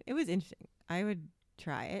it was interesting. I would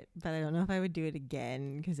try it, but I don't know if I would do it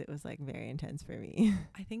again because it was like very intense for me.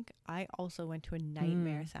 I think I also went to a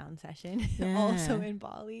nightmare sound session also in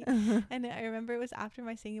Bali. And I remember it was after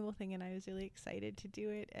my singing bowl thing, and I was really excited to do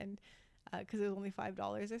it, and because it was only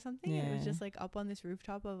 $5 or something. And it was just like up on this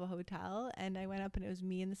rooftop of a hotel, and I went up and it was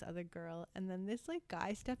me and this other girl, and then this like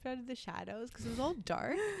guy stepped out of the shadows because it was all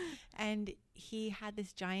dark, and he had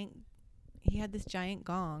this giant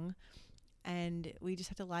gong, and we just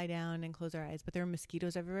had to lie down and close our eyes, but there were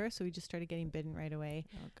mosquitoes everywhere, so we just started getting bitten right away.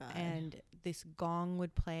 Oh God. And this gong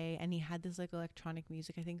would play, and he had this like electronic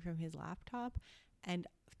music, I think, from his laptop, and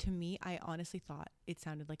to me, I honestly thought it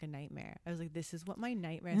sounded like a nightmare. I was like, this is what my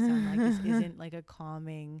nightmares sound like. This isn't like a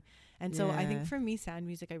calming. And so I think for me, sound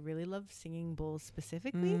music, I really love singing bowls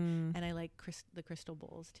specifically, and I like the crystal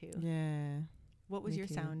bowls too. Yeah. What was your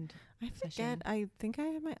sound? I forget. session? I think I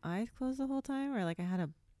had my eyes closed the whole time, or like I had a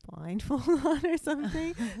blindfold on or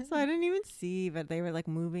something. So I didn't even see, but they were like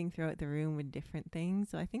moving throughout the room with different things.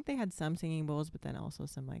 So I think they had some singing bowls, but then also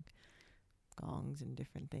some like gongs and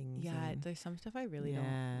different things. Yeah, there's some stuff I really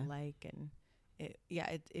don't like, and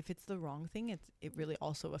if it's the wrong thing, it really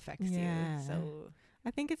also affects you. So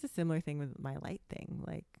I think it's a similar thing with my light thing,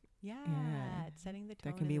 like it's setting the tone.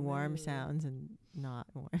 There can be warm sounds and not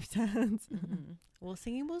warm sounds. Well,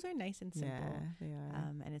 singing bowls are nice and simple. Yeah, they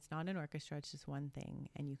are. And it's not an orchestra, it's just one thing,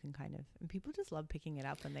 and you can and people just love picking it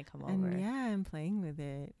up when they come over. And playing with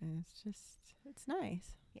it, and it's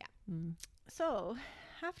nice. So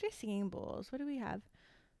after singing bowls, what do we have?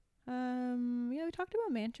 We talked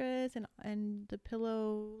about mantras and the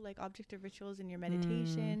pillow, like object of rituals in your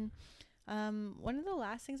meditation. One of the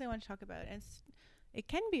last things I want to talk about, and it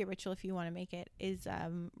can be a ritual if you want to make it, is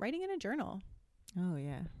writing in a journal. Oh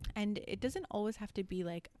yeah. And it doesn't always have to be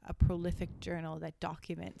like a prolific journal that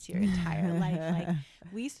documents your entire life. Like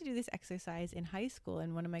we used to do this exercise in high school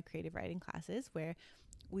in one of my creative writing classes, where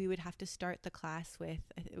we would have to start the class with,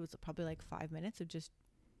 it was probably like 5 minutes of just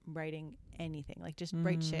writing anything, like just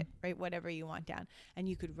write whatever you want down. And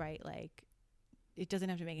you could write like, it doesn't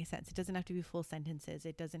have to make any sense. It doesn't have to be full sentences.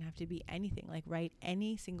 It doesn't have to be anything. Like write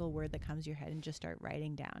any single word that comes to your head and just start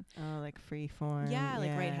writing down. Oh, like free form. Yeah,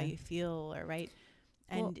 like write how you feel, or write.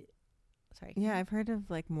 And sorry. Yeah, I've heard of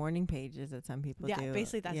like morning pages that some people do. Yeah,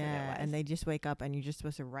 basically that's what it was. And they just wake up and you're just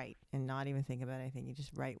supposed to write and not even think about anything. You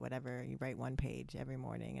just write whatever. You write one page every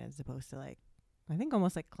morning, and it's supposed to like, I think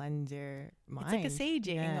almost like cleanse your mind. It's like a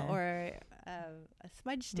saging or a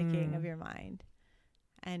smudge sticking of your mind.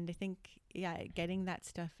 And I think, getting that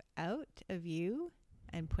stuff out of you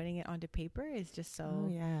and putting it onto paper is just so.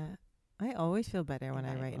 Oh, yeah. I always feel better when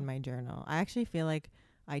I write in my journal. I actually feel like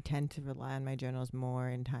I tend to rely on my journals more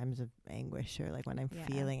in times of anguish, or like when I'm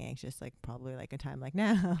feeling anxious, like probably like a time like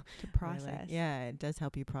now. To process. Like, it does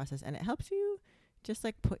help you process, and it helps you just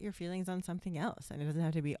like put your feelings on something else, and it doesn't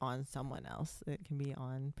have to be on someone else. It can be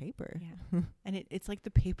on paper. Yeah. And it's like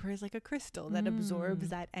the paper is like a crystal that absorbs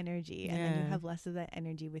that energy, and then you have less of that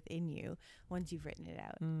energy within you once you've written it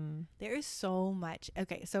out. There is so much.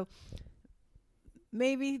 Okay, so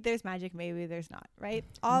maybe there's magic, maybe there's not, right?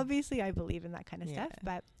 Obviously I believe in that kind of stuff,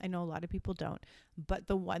 but I know a lot of people don't. But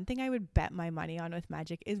the one thing I would bet my money on with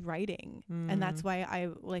magic is writing. And that's why I,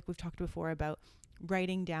 like we've talked before about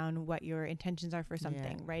writing down what your intentions are for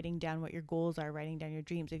something, writing down what your goals are, writing down your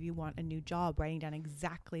dreams. If you want a new job, writing down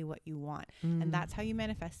exactly what you want. And that's how you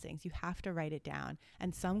manifest things. You have to write it down,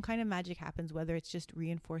 and some kind of magic happens, whether it's just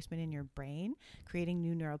reinforcement in your brain, creating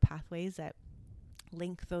new neural pathways that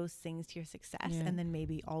link those things to your success, and then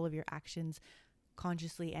maybe all of your actions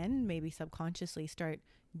consciously and maybe subconsciously start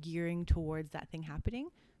gearing towards that thing happening.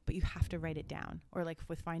 But you have to write it down, or like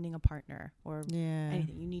with finding a partner or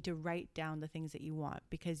anything, you need to write down the things that you want,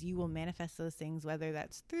 because you will manifest those things, whether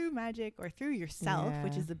that's through magic or through yourself,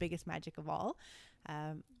 which is the biggest magic of all,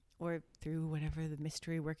 or through whatever the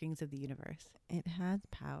mystery workings of the universe. It has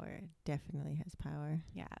power. Definitely has power.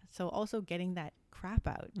 Yeah. So also getting that crap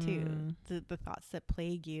out too, the thoughts that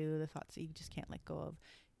plague you, the thoughts that you just can't let go of,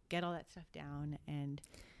 get all that stuff down. And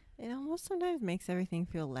it almost sometimes makes everything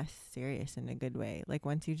feel less serious in a good way. Like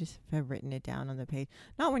once you just have written it down on the page,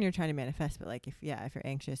 not when you're trying to manifest, but like if you're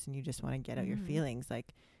anxious and you just want to get out your feelings,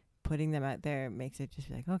 like putting them out there makes it just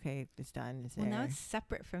be like, okay, it's done. It's there. Now it's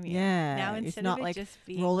separate from you. Yeah. Now instead it's not of it like just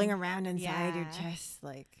being rolling around inside your chest,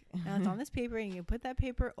 like now it's on this paper, and you put that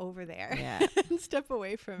paper over there and step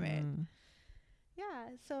away from it. Yeah.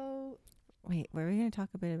 So wait, were we going to talk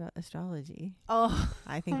a bit about astrology? Oh,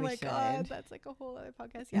 I think we should. Oh my God, that's like a whole other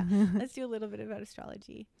podcast. Yeah, let's do a little bit about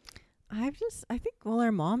astrology. I think,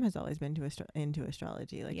 our mom has always been into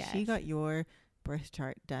astrology. Like she got your birth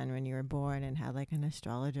chart done when you were born and had like an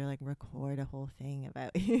astrologer like record a whole thing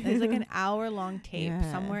about you. There's like an hour-long tape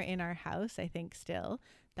somewhere in our house, I think still,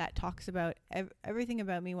 that talks about everything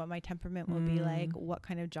about me, what my temperament will be like, what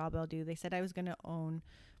kind of job I'll do. They said I was going to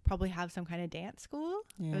probably have some kind of dance school.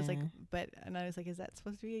 I was like, and I was like, is that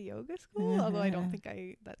supposed to be a yoga school? Although I don't think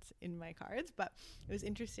that's in my cards, but it was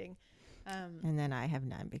interesting. And then I have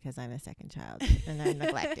none because I'm a second child and I'm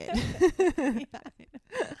neglected.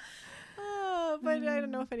 But I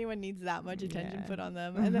don't know if anyone needs that much attention put on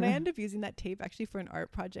them. And then I ended up using that tape actually for an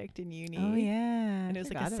art project in uni. Oh yeah. And it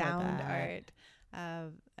was like a sound art.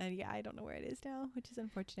 And yeah, I don't know where it is now, which is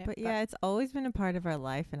unfortunate. But yeah, it's always been a part of our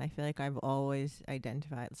life, and I feel like I've always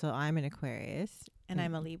identified. So I'm an Aquarius, and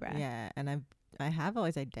I'm a Libra. Yeah, and I have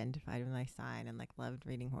always identified with my sign and like loved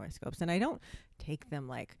reading horoscopes, and I don't take them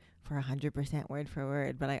like for 100% word for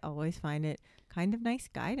word, but I always find it kind of nice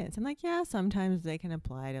guidance. And like, yeah, sometimes they can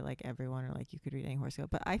apply to like everyone, or like you could read any horoscope,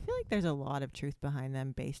 but I feel like there's a lot of truth behind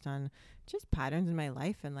them based on just patterns in my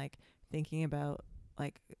life and like thinking about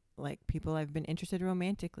like people I've been interested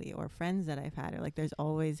romantically or friends that I've had, or like there's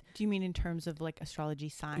always. Do you mean in terms of like astrology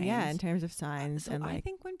signs? Yeah, in terms of signs. So and I like,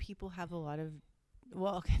 think when people have a lot of,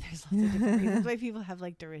 well, okay, there's lots of different reasons why people have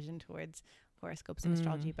like derision towards horoscopes and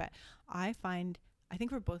astrology, but I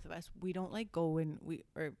think for both of us, we don't like go and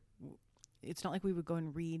it's not like we would go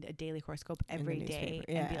and read a daily horoscope every day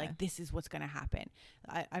and be like, this is what's going to happen.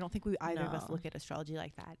 I don't think either of us look at astrology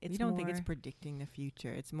like that. You don't think it's predicting the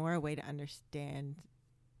future. It's more a way to understand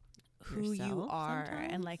who you are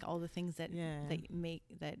sometimes. And like all the things that make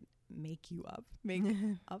you up,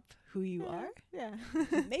 up who you are. Yeah.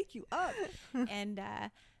 Make you up. And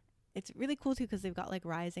it's really cool too, because they've got like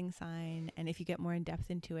rising sign, and if you get more in depth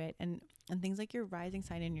into it, and things like your rising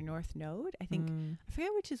sign and your north node, I think I forget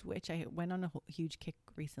which is which. I went on a huge kick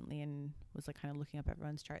recently and was like kind of looking up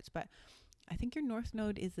everyone's charts, but I think your north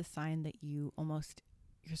node is the sign that you're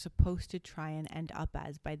supposed to try and end up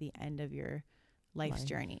as by the end of your life's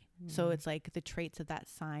journey. So it's like the traits of that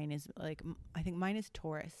sign is like, I think mine is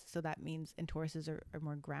Taurus, so that means, and Tauruses are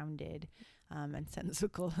more grounded and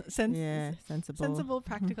sensible,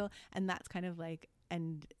 practical, and that's kind of like,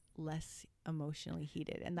 and less emotionally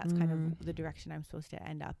heated, and that's kind of the direction I'm supposed to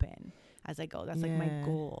end up in as I go. That's like my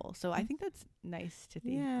goal. So I think that's nice to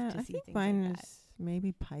think. I think mine like is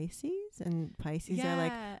maybe Pisces, and Pisces are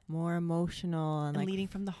like more emotional and like leading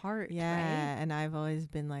from the heart. Right? And I've always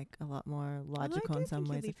been like a lot more logical in some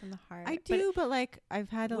ways. Lead from the heart. I do, but like I've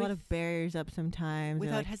had a lot of barriers up sometimes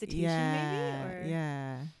without like, hesitation, maybe.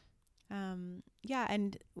 Or,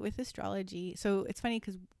 and with astrology, so it's funny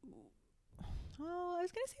because I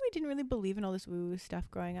was gonna say we didn't really believe in all this woo stuff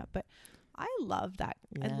growing up, but I love that.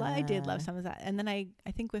 I did love some of that, and then I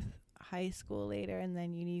think with high school later and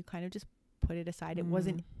then uni, you kind of just put it aside. It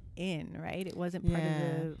wasn't in, right? It wasn't part of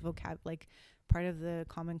the part of the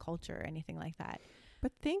common culture or anything like that.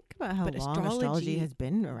 But think about how But long astrology has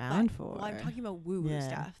been around for. Well, I'm talking about woo-woo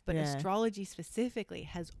stuff, but astrology specifically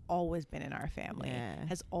has always been in our family,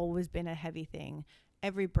 has always been a heavy thing.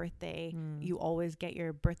 Every birthday, you always get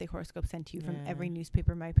your birthday horoscope sent to you from every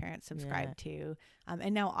newspaper my parents subscribed to.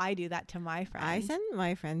 And now I do that to my friends. I send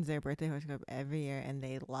my friends their birthday horoscope every year and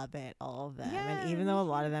they love it, all of them. And even though a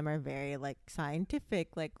lot of them are very like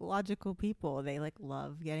scientific, like logical people, they like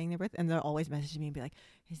love getting their birthday. And they're always messaging me and be like,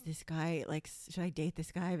 is this guy, like, should I date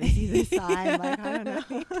this guy? Is he this sign? Like, I don't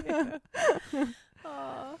know.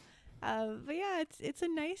 But yeah, it's a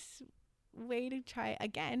nice way to try.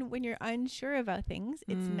 Again, when you're unsure about things,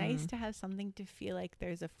 it's nice to have something to feel like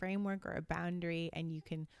there's a framework or a boundary and you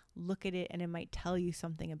can look at it and it might tell you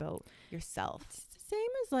something about yourself. It's the same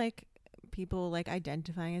as like people like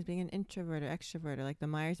identifying as being an introvert or extrovert, or like the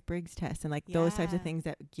Myers-Briggs test, and like those types of things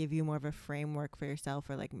that give you more of a framework for yourself,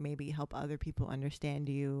 or like maybe help other people understand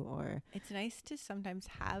you. Or it's nice to sometimes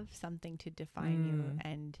have something to define you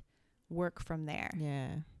and work from there.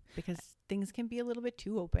 Because things can be a little bit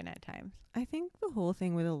too open at times. I think the whole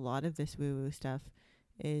thing with a lot of this woo-woo stuff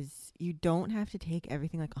is you don't have to take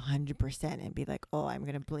everything like 100% and be like, oh, I'm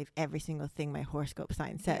going to believe every single thing my horoscope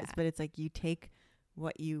sign says. But it's like you take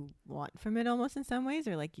what you want from it almost in some ways,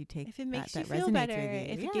 or like you take if it makes you feel better,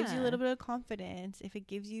 if it gives you a little bit of confidence, if it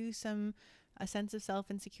gives you a sense of self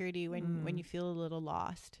and security when you feel a little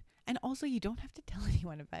lost. And also, you don't have to tell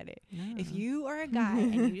anyone about it. No. If you are a guy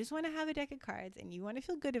and you just want to have a deck of cards and you want to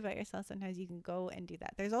feel good about yourself, sometimes you can go and do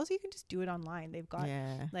that. There's also, you can just do it online. They've got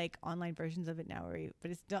like online versions of it now,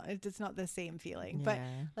 but it's not the same feeling. But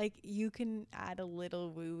like you can add a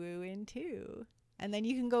little woo woo in too, and then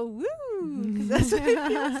you can go woo, because that's what it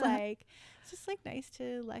feels like. It's just like nice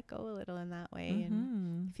to let go a little in that way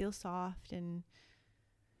and feel soft and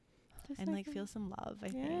like feel some love. I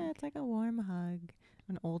think it's like a warm hug.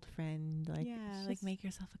 An old friend, like like make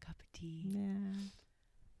yourself a cup of tea.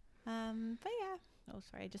 But yeah. Oh,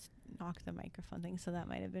 sorry, I just knocked the microphone thing, so that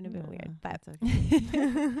might have been a bit weird. But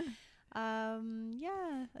okay.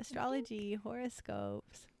 Astrology,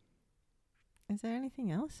 horoscopes. Is there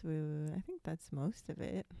anything else? I think that's most of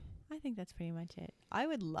it. I think that's pretty much it. I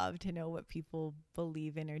would love to know what people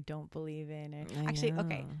believe in or don't believe in. Or actually,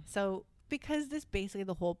 okay, so. Because this basically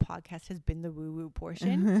the whole podcast has been the woo-woo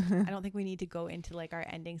portion, I don't think we need to go into like our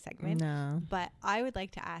ending segment. No. But I would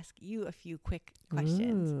like to ask you a few quick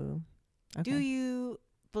questions. Ooh. Okay. Do you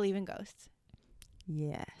believe in ghosts?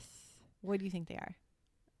 Yes. What do you think they are?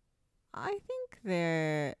 I think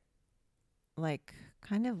they're like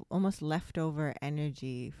kind of almost leftover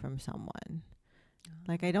energy from someone.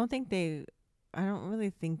 Like I don't really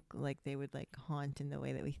think like they would like haunt in the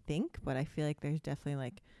way that we think, but I feel like there's definitely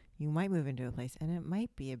like you might move into a place and it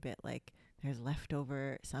might be a bit like there's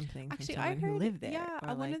leftover something from someone who lived there.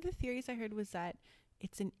 Yeah, one of the theories I heard was that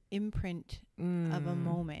it's an imprint of a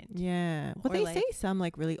moment. Yeah. Well, they say some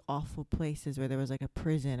like really awful places where there was like a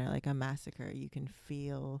prison or like a massacre, you can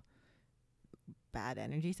feel bad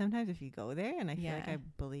energy sometimes if you go there, and I feel like I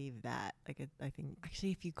believe that. Like I think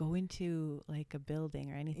actually if you go into like a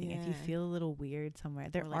building or anything, if you feel a little weird somewhere,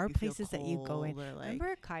 there are places that you go in. Like,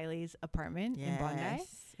 remember Kylie's apartment in Bondi?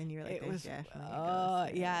 And you're like,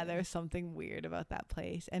 there was something weird about that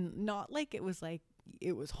place, and not like it was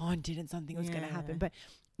haunted and something was going to happen, but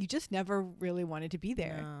you just never really wanted to be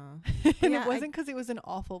there. No. And it wasn't because it was an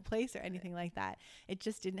awful place or anything like that. It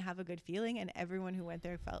just didn't have a good feeling, and everyone who went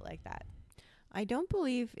there felt like that. I don't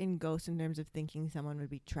believe in ghosts in terms of thinking someone would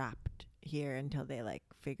be trapped here until they like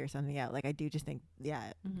figure something out. Like I do just think,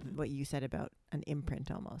 what you said about an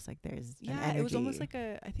imprint almost, like there's an energy. It was almost like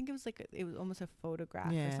it was almost a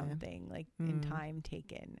photograph or something like in time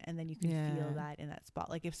taken, and then you can feel that in that spot.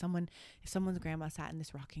 Like if someone's grandma sat in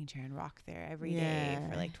this rocking chair and rocked there every day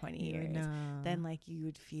for like 20 years, then like you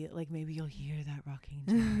would feel like maybe you'll hear that rocking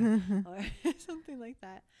chair or something like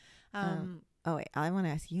that. Oh wait, I want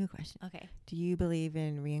to ask you a question. Okay. Do you believe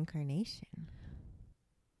in reincarnation?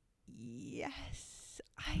 Yes.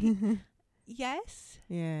 Yes.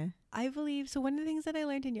 Yeah. I believe. So one of the things that I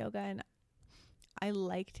learned in yoga, and I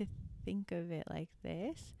like to think of it like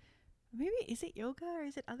this. Maybe is it yoga or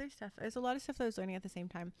is it other stuff? There's a lot of stuff that I was learning at the same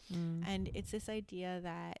time. And it's this idea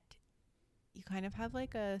that you kind of have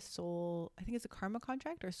like a soul, I think it's a karma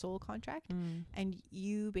contract or soul contract. And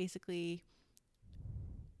you basically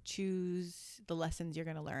choose the lessons you're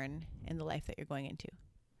going to learn in the life that you're going into.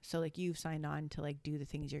 So like you've signed on to like do the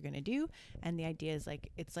things you're going to do, and the idea is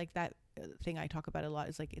like it's like that thing I talk about a lot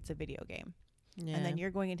is like it's a video game. And then you're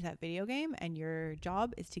going into that video game, and your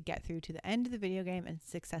job is to get through to the end of the video game and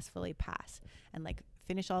successfully pass and like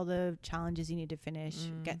finish all the challenges you need to finish,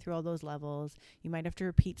 get through all those levels. You might have to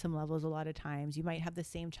repeat some levels a lot of times. You might have the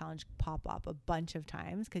same challenge pop up a bunch of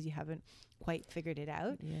times because you haven't quite figured it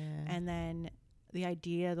out. Yeah. And then the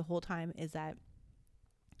idea the whole time is that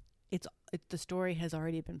the story has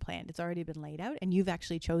already been planned. It's already been laid out and you've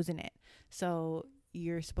actually chosen it. So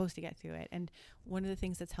you're supposed to get through it. And one of the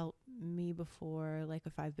things that's helped me before, like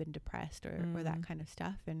if I've been depressed or that kind of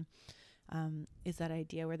stuff, and is that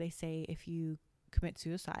idea where they say if you commit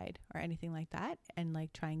suicide or anything like that and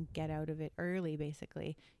like try and get out of it early,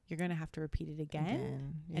 basically you're gonna have to repeat it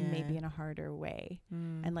again. And maybe in a harder way.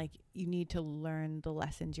 And like you need to learn the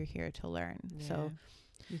lessons you're here to learn. So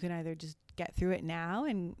you can either just get through it now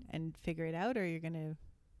and figure it out, or you're gonna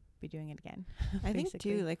be doing it again. I think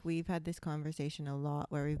too, like we've had this conversation a lot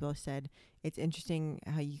where we both said it's interesting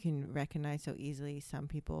how you can recognize so easily some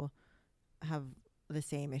people have the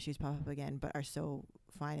same issues pop up again but are so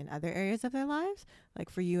fine in other areas of their lives. Like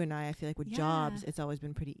for you and I feel like with jobs, it's always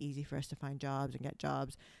been pretty easy for us to find jobs and get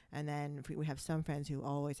jobs. And then if we have some friends who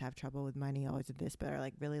always have trouble with money, always with this, but are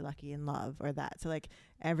like really lucky in love or that. So like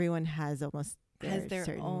everyone has almost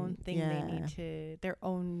their own thing they need to, their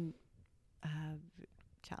own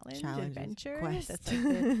challenge, adventure, quest. That's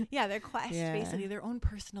like their quest, basically their own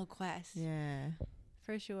personal quest. Yeah,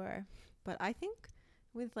 for sure. But I think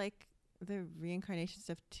with like the reincarnation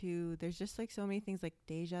stuff too, there's just like so many things like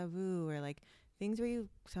deja vu or like things where you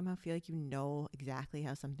somehow feel like you know exactly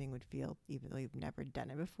how something would feel even though you've never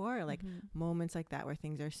done it before, or like moments like that where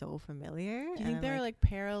things are so familiar. Do you think there are like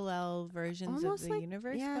parallel versions of the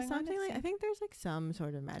universe? Yeah, something like, I think there's like some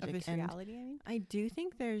sort of magic of this reality. I mean, I do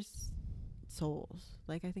think there's souls.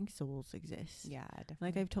 Like I think souls exist. Yeah, definitely.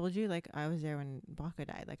 Like I've told you, like I was there when Baka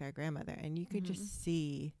died, like our grandmother, and you could just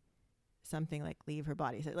see something like leave her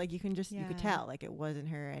body. So like you can just you could tell like it wasn't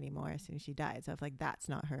her anymore as soon as she died. So if like that's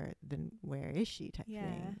not her, then where is she type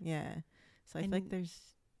thing. Yeah. So I feel like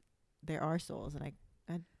there are souls, and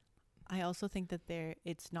I also think that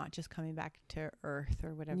it's not just coming back to Earth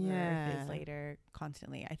or whatever Earth is later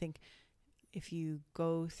constantly. I think if you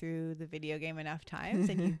go through the video game enough times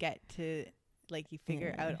and you get to like you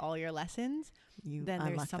figure out all your lessons, then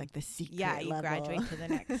there's some like the secret you level. graduate to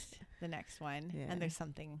the next one, and there's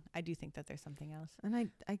something. I do think that there's something else, and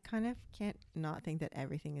I kind of can't not think that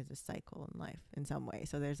everything is a cycle in life in some way.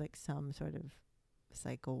 So there's like some sort of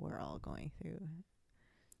cycle we're all going through.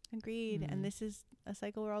 Agreed. And this is a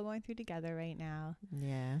cycle we're all going through together right now.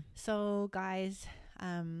 Yeah. So guys,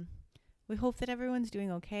 we hope that everyone's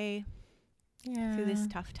doing okay through this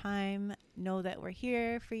tough time. Know that we're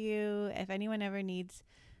here for you. If anyone ever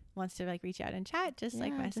wants to like reach out and chat, just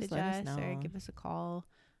like message us or give us a call.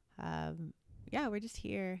 We're just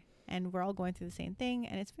here, and we're all going through the same thing,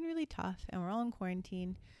 and it's been really tough, and we're all in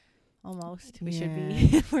quarantine almost. We should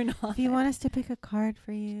be if we're not. If you want us to pick a card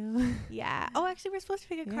for you. Actually we're supposed to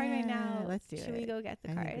pick a card right now. Let's do it. Should we go get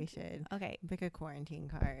the card? I think we should. Okay, pick a quarantine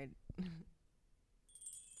card.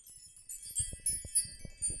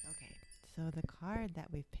 Okay, so the card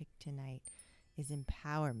that we've picked tonight is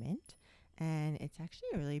Empowerment, and it's actually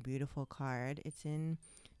a really beautiful card. It's in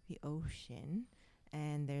the ocean,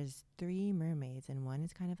 and there's 3 mermaids, and one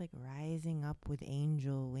is kind of like rising up with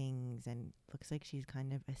angel wings and looks like she's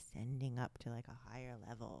kind of ascending up to like a higher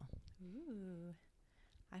level. Ooh,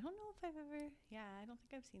 I don't know if I've ever I don't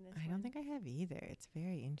think I've seen this. I don't think I have either. It's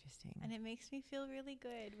very interesting, and it makes me feel really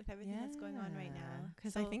good with everything that's going on right now,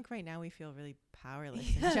 because I think right now we feel really powerless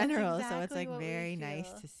in general. So it's like very nice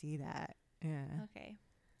to see that. Okay,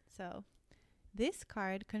 so this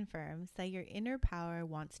card confirms that your inner power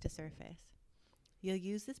wants to surface. You'll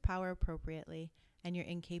use this power appropriately, and you're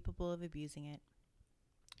incapable of abusing it.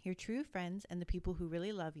 Your true friends and the people who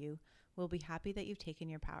really love you will be happy that you've taken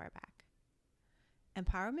your power back.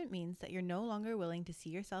 Empowerment means that you're no longer willing to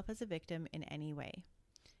see yourself as a victim in any way.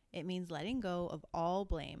 It means letting go of all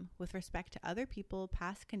blame with respect to other people,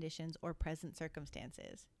 past conditions, or present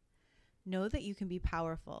circumstances. Know that you can be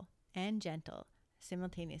powerful and gentle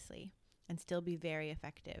simultaneously and still be very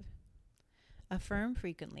effective. Affirm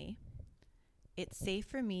frequently, "It's safe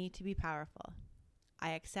for me to be powerful.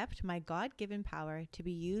 I accept my God-given power to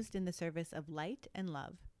be used in the service of light and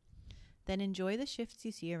love." Then enjoy the shifts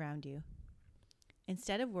you see around you.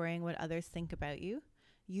 Instead of worrying what others think about you,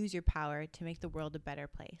 use your power to make the world a better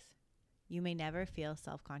place. You may never feel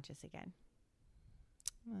self-conscious again.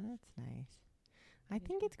 Well, that's nice. I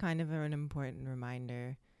think it's kind of an important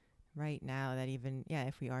reminder right now that even,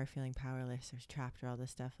 if we are feeling powerless or trapped or all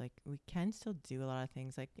this stuff, like we can still do a lot of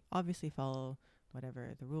things, like obviously follow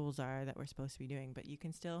whatever the rules are that we're supposed to be doing, but you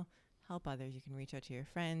can still help others. You can reach out to your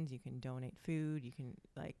friends, you can donate food, you can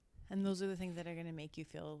like And those are the things that are going to make you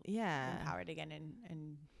feel empowered again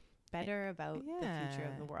and better about the future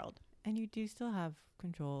of the world. And you do still have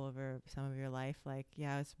control over some of your life. Like,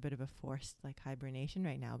 it's a bit of a forced like hibernation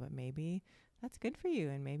right now, but maybe that's good for you.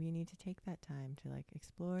 And maybe you need to take that time to like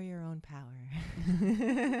explore your own power.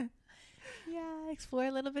 Explore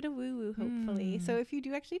a little bit of woo woo, hopefully. So if you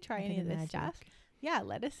do actually try any of this stuff,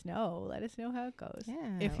 let us know. Let us know how it goes.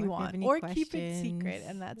 If you want. Or keep it secret,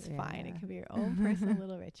 and that's fine. It can be your own personal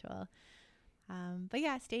little ritual. But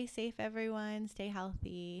stay safe, everyone. Stay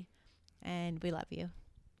healthy. And we love you.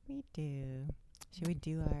 We do. Should we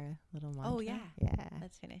do our little mantra? Oh, yeah. Yeah.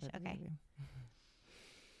 Let's finish. Okay.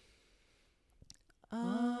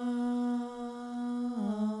 Om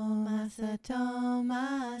Asato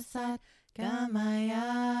Ma Sat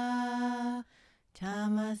Gamaya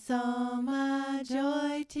Tamaso Ma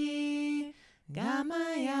Joyti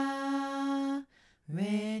Gamaya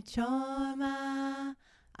Rechoma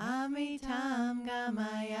Amitam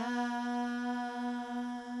Gamaya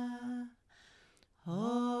Om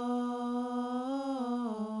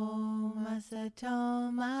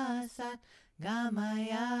Asato Ma Sat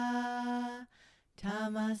Gamaya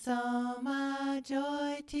Tamaso Ma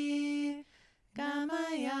Joyti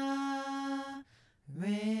Gamaya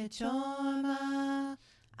Rechoma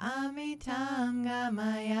Amitam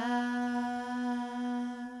Gamaya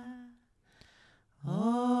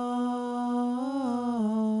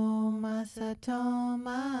Om Asato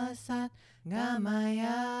Ma Sat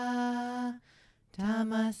Gamaya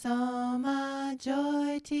Tamaso Ma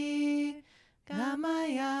Joyti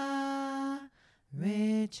Gamaya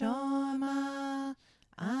Rechoma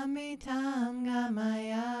Amitam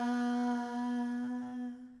Gamaya.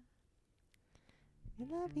 We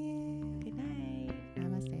love you.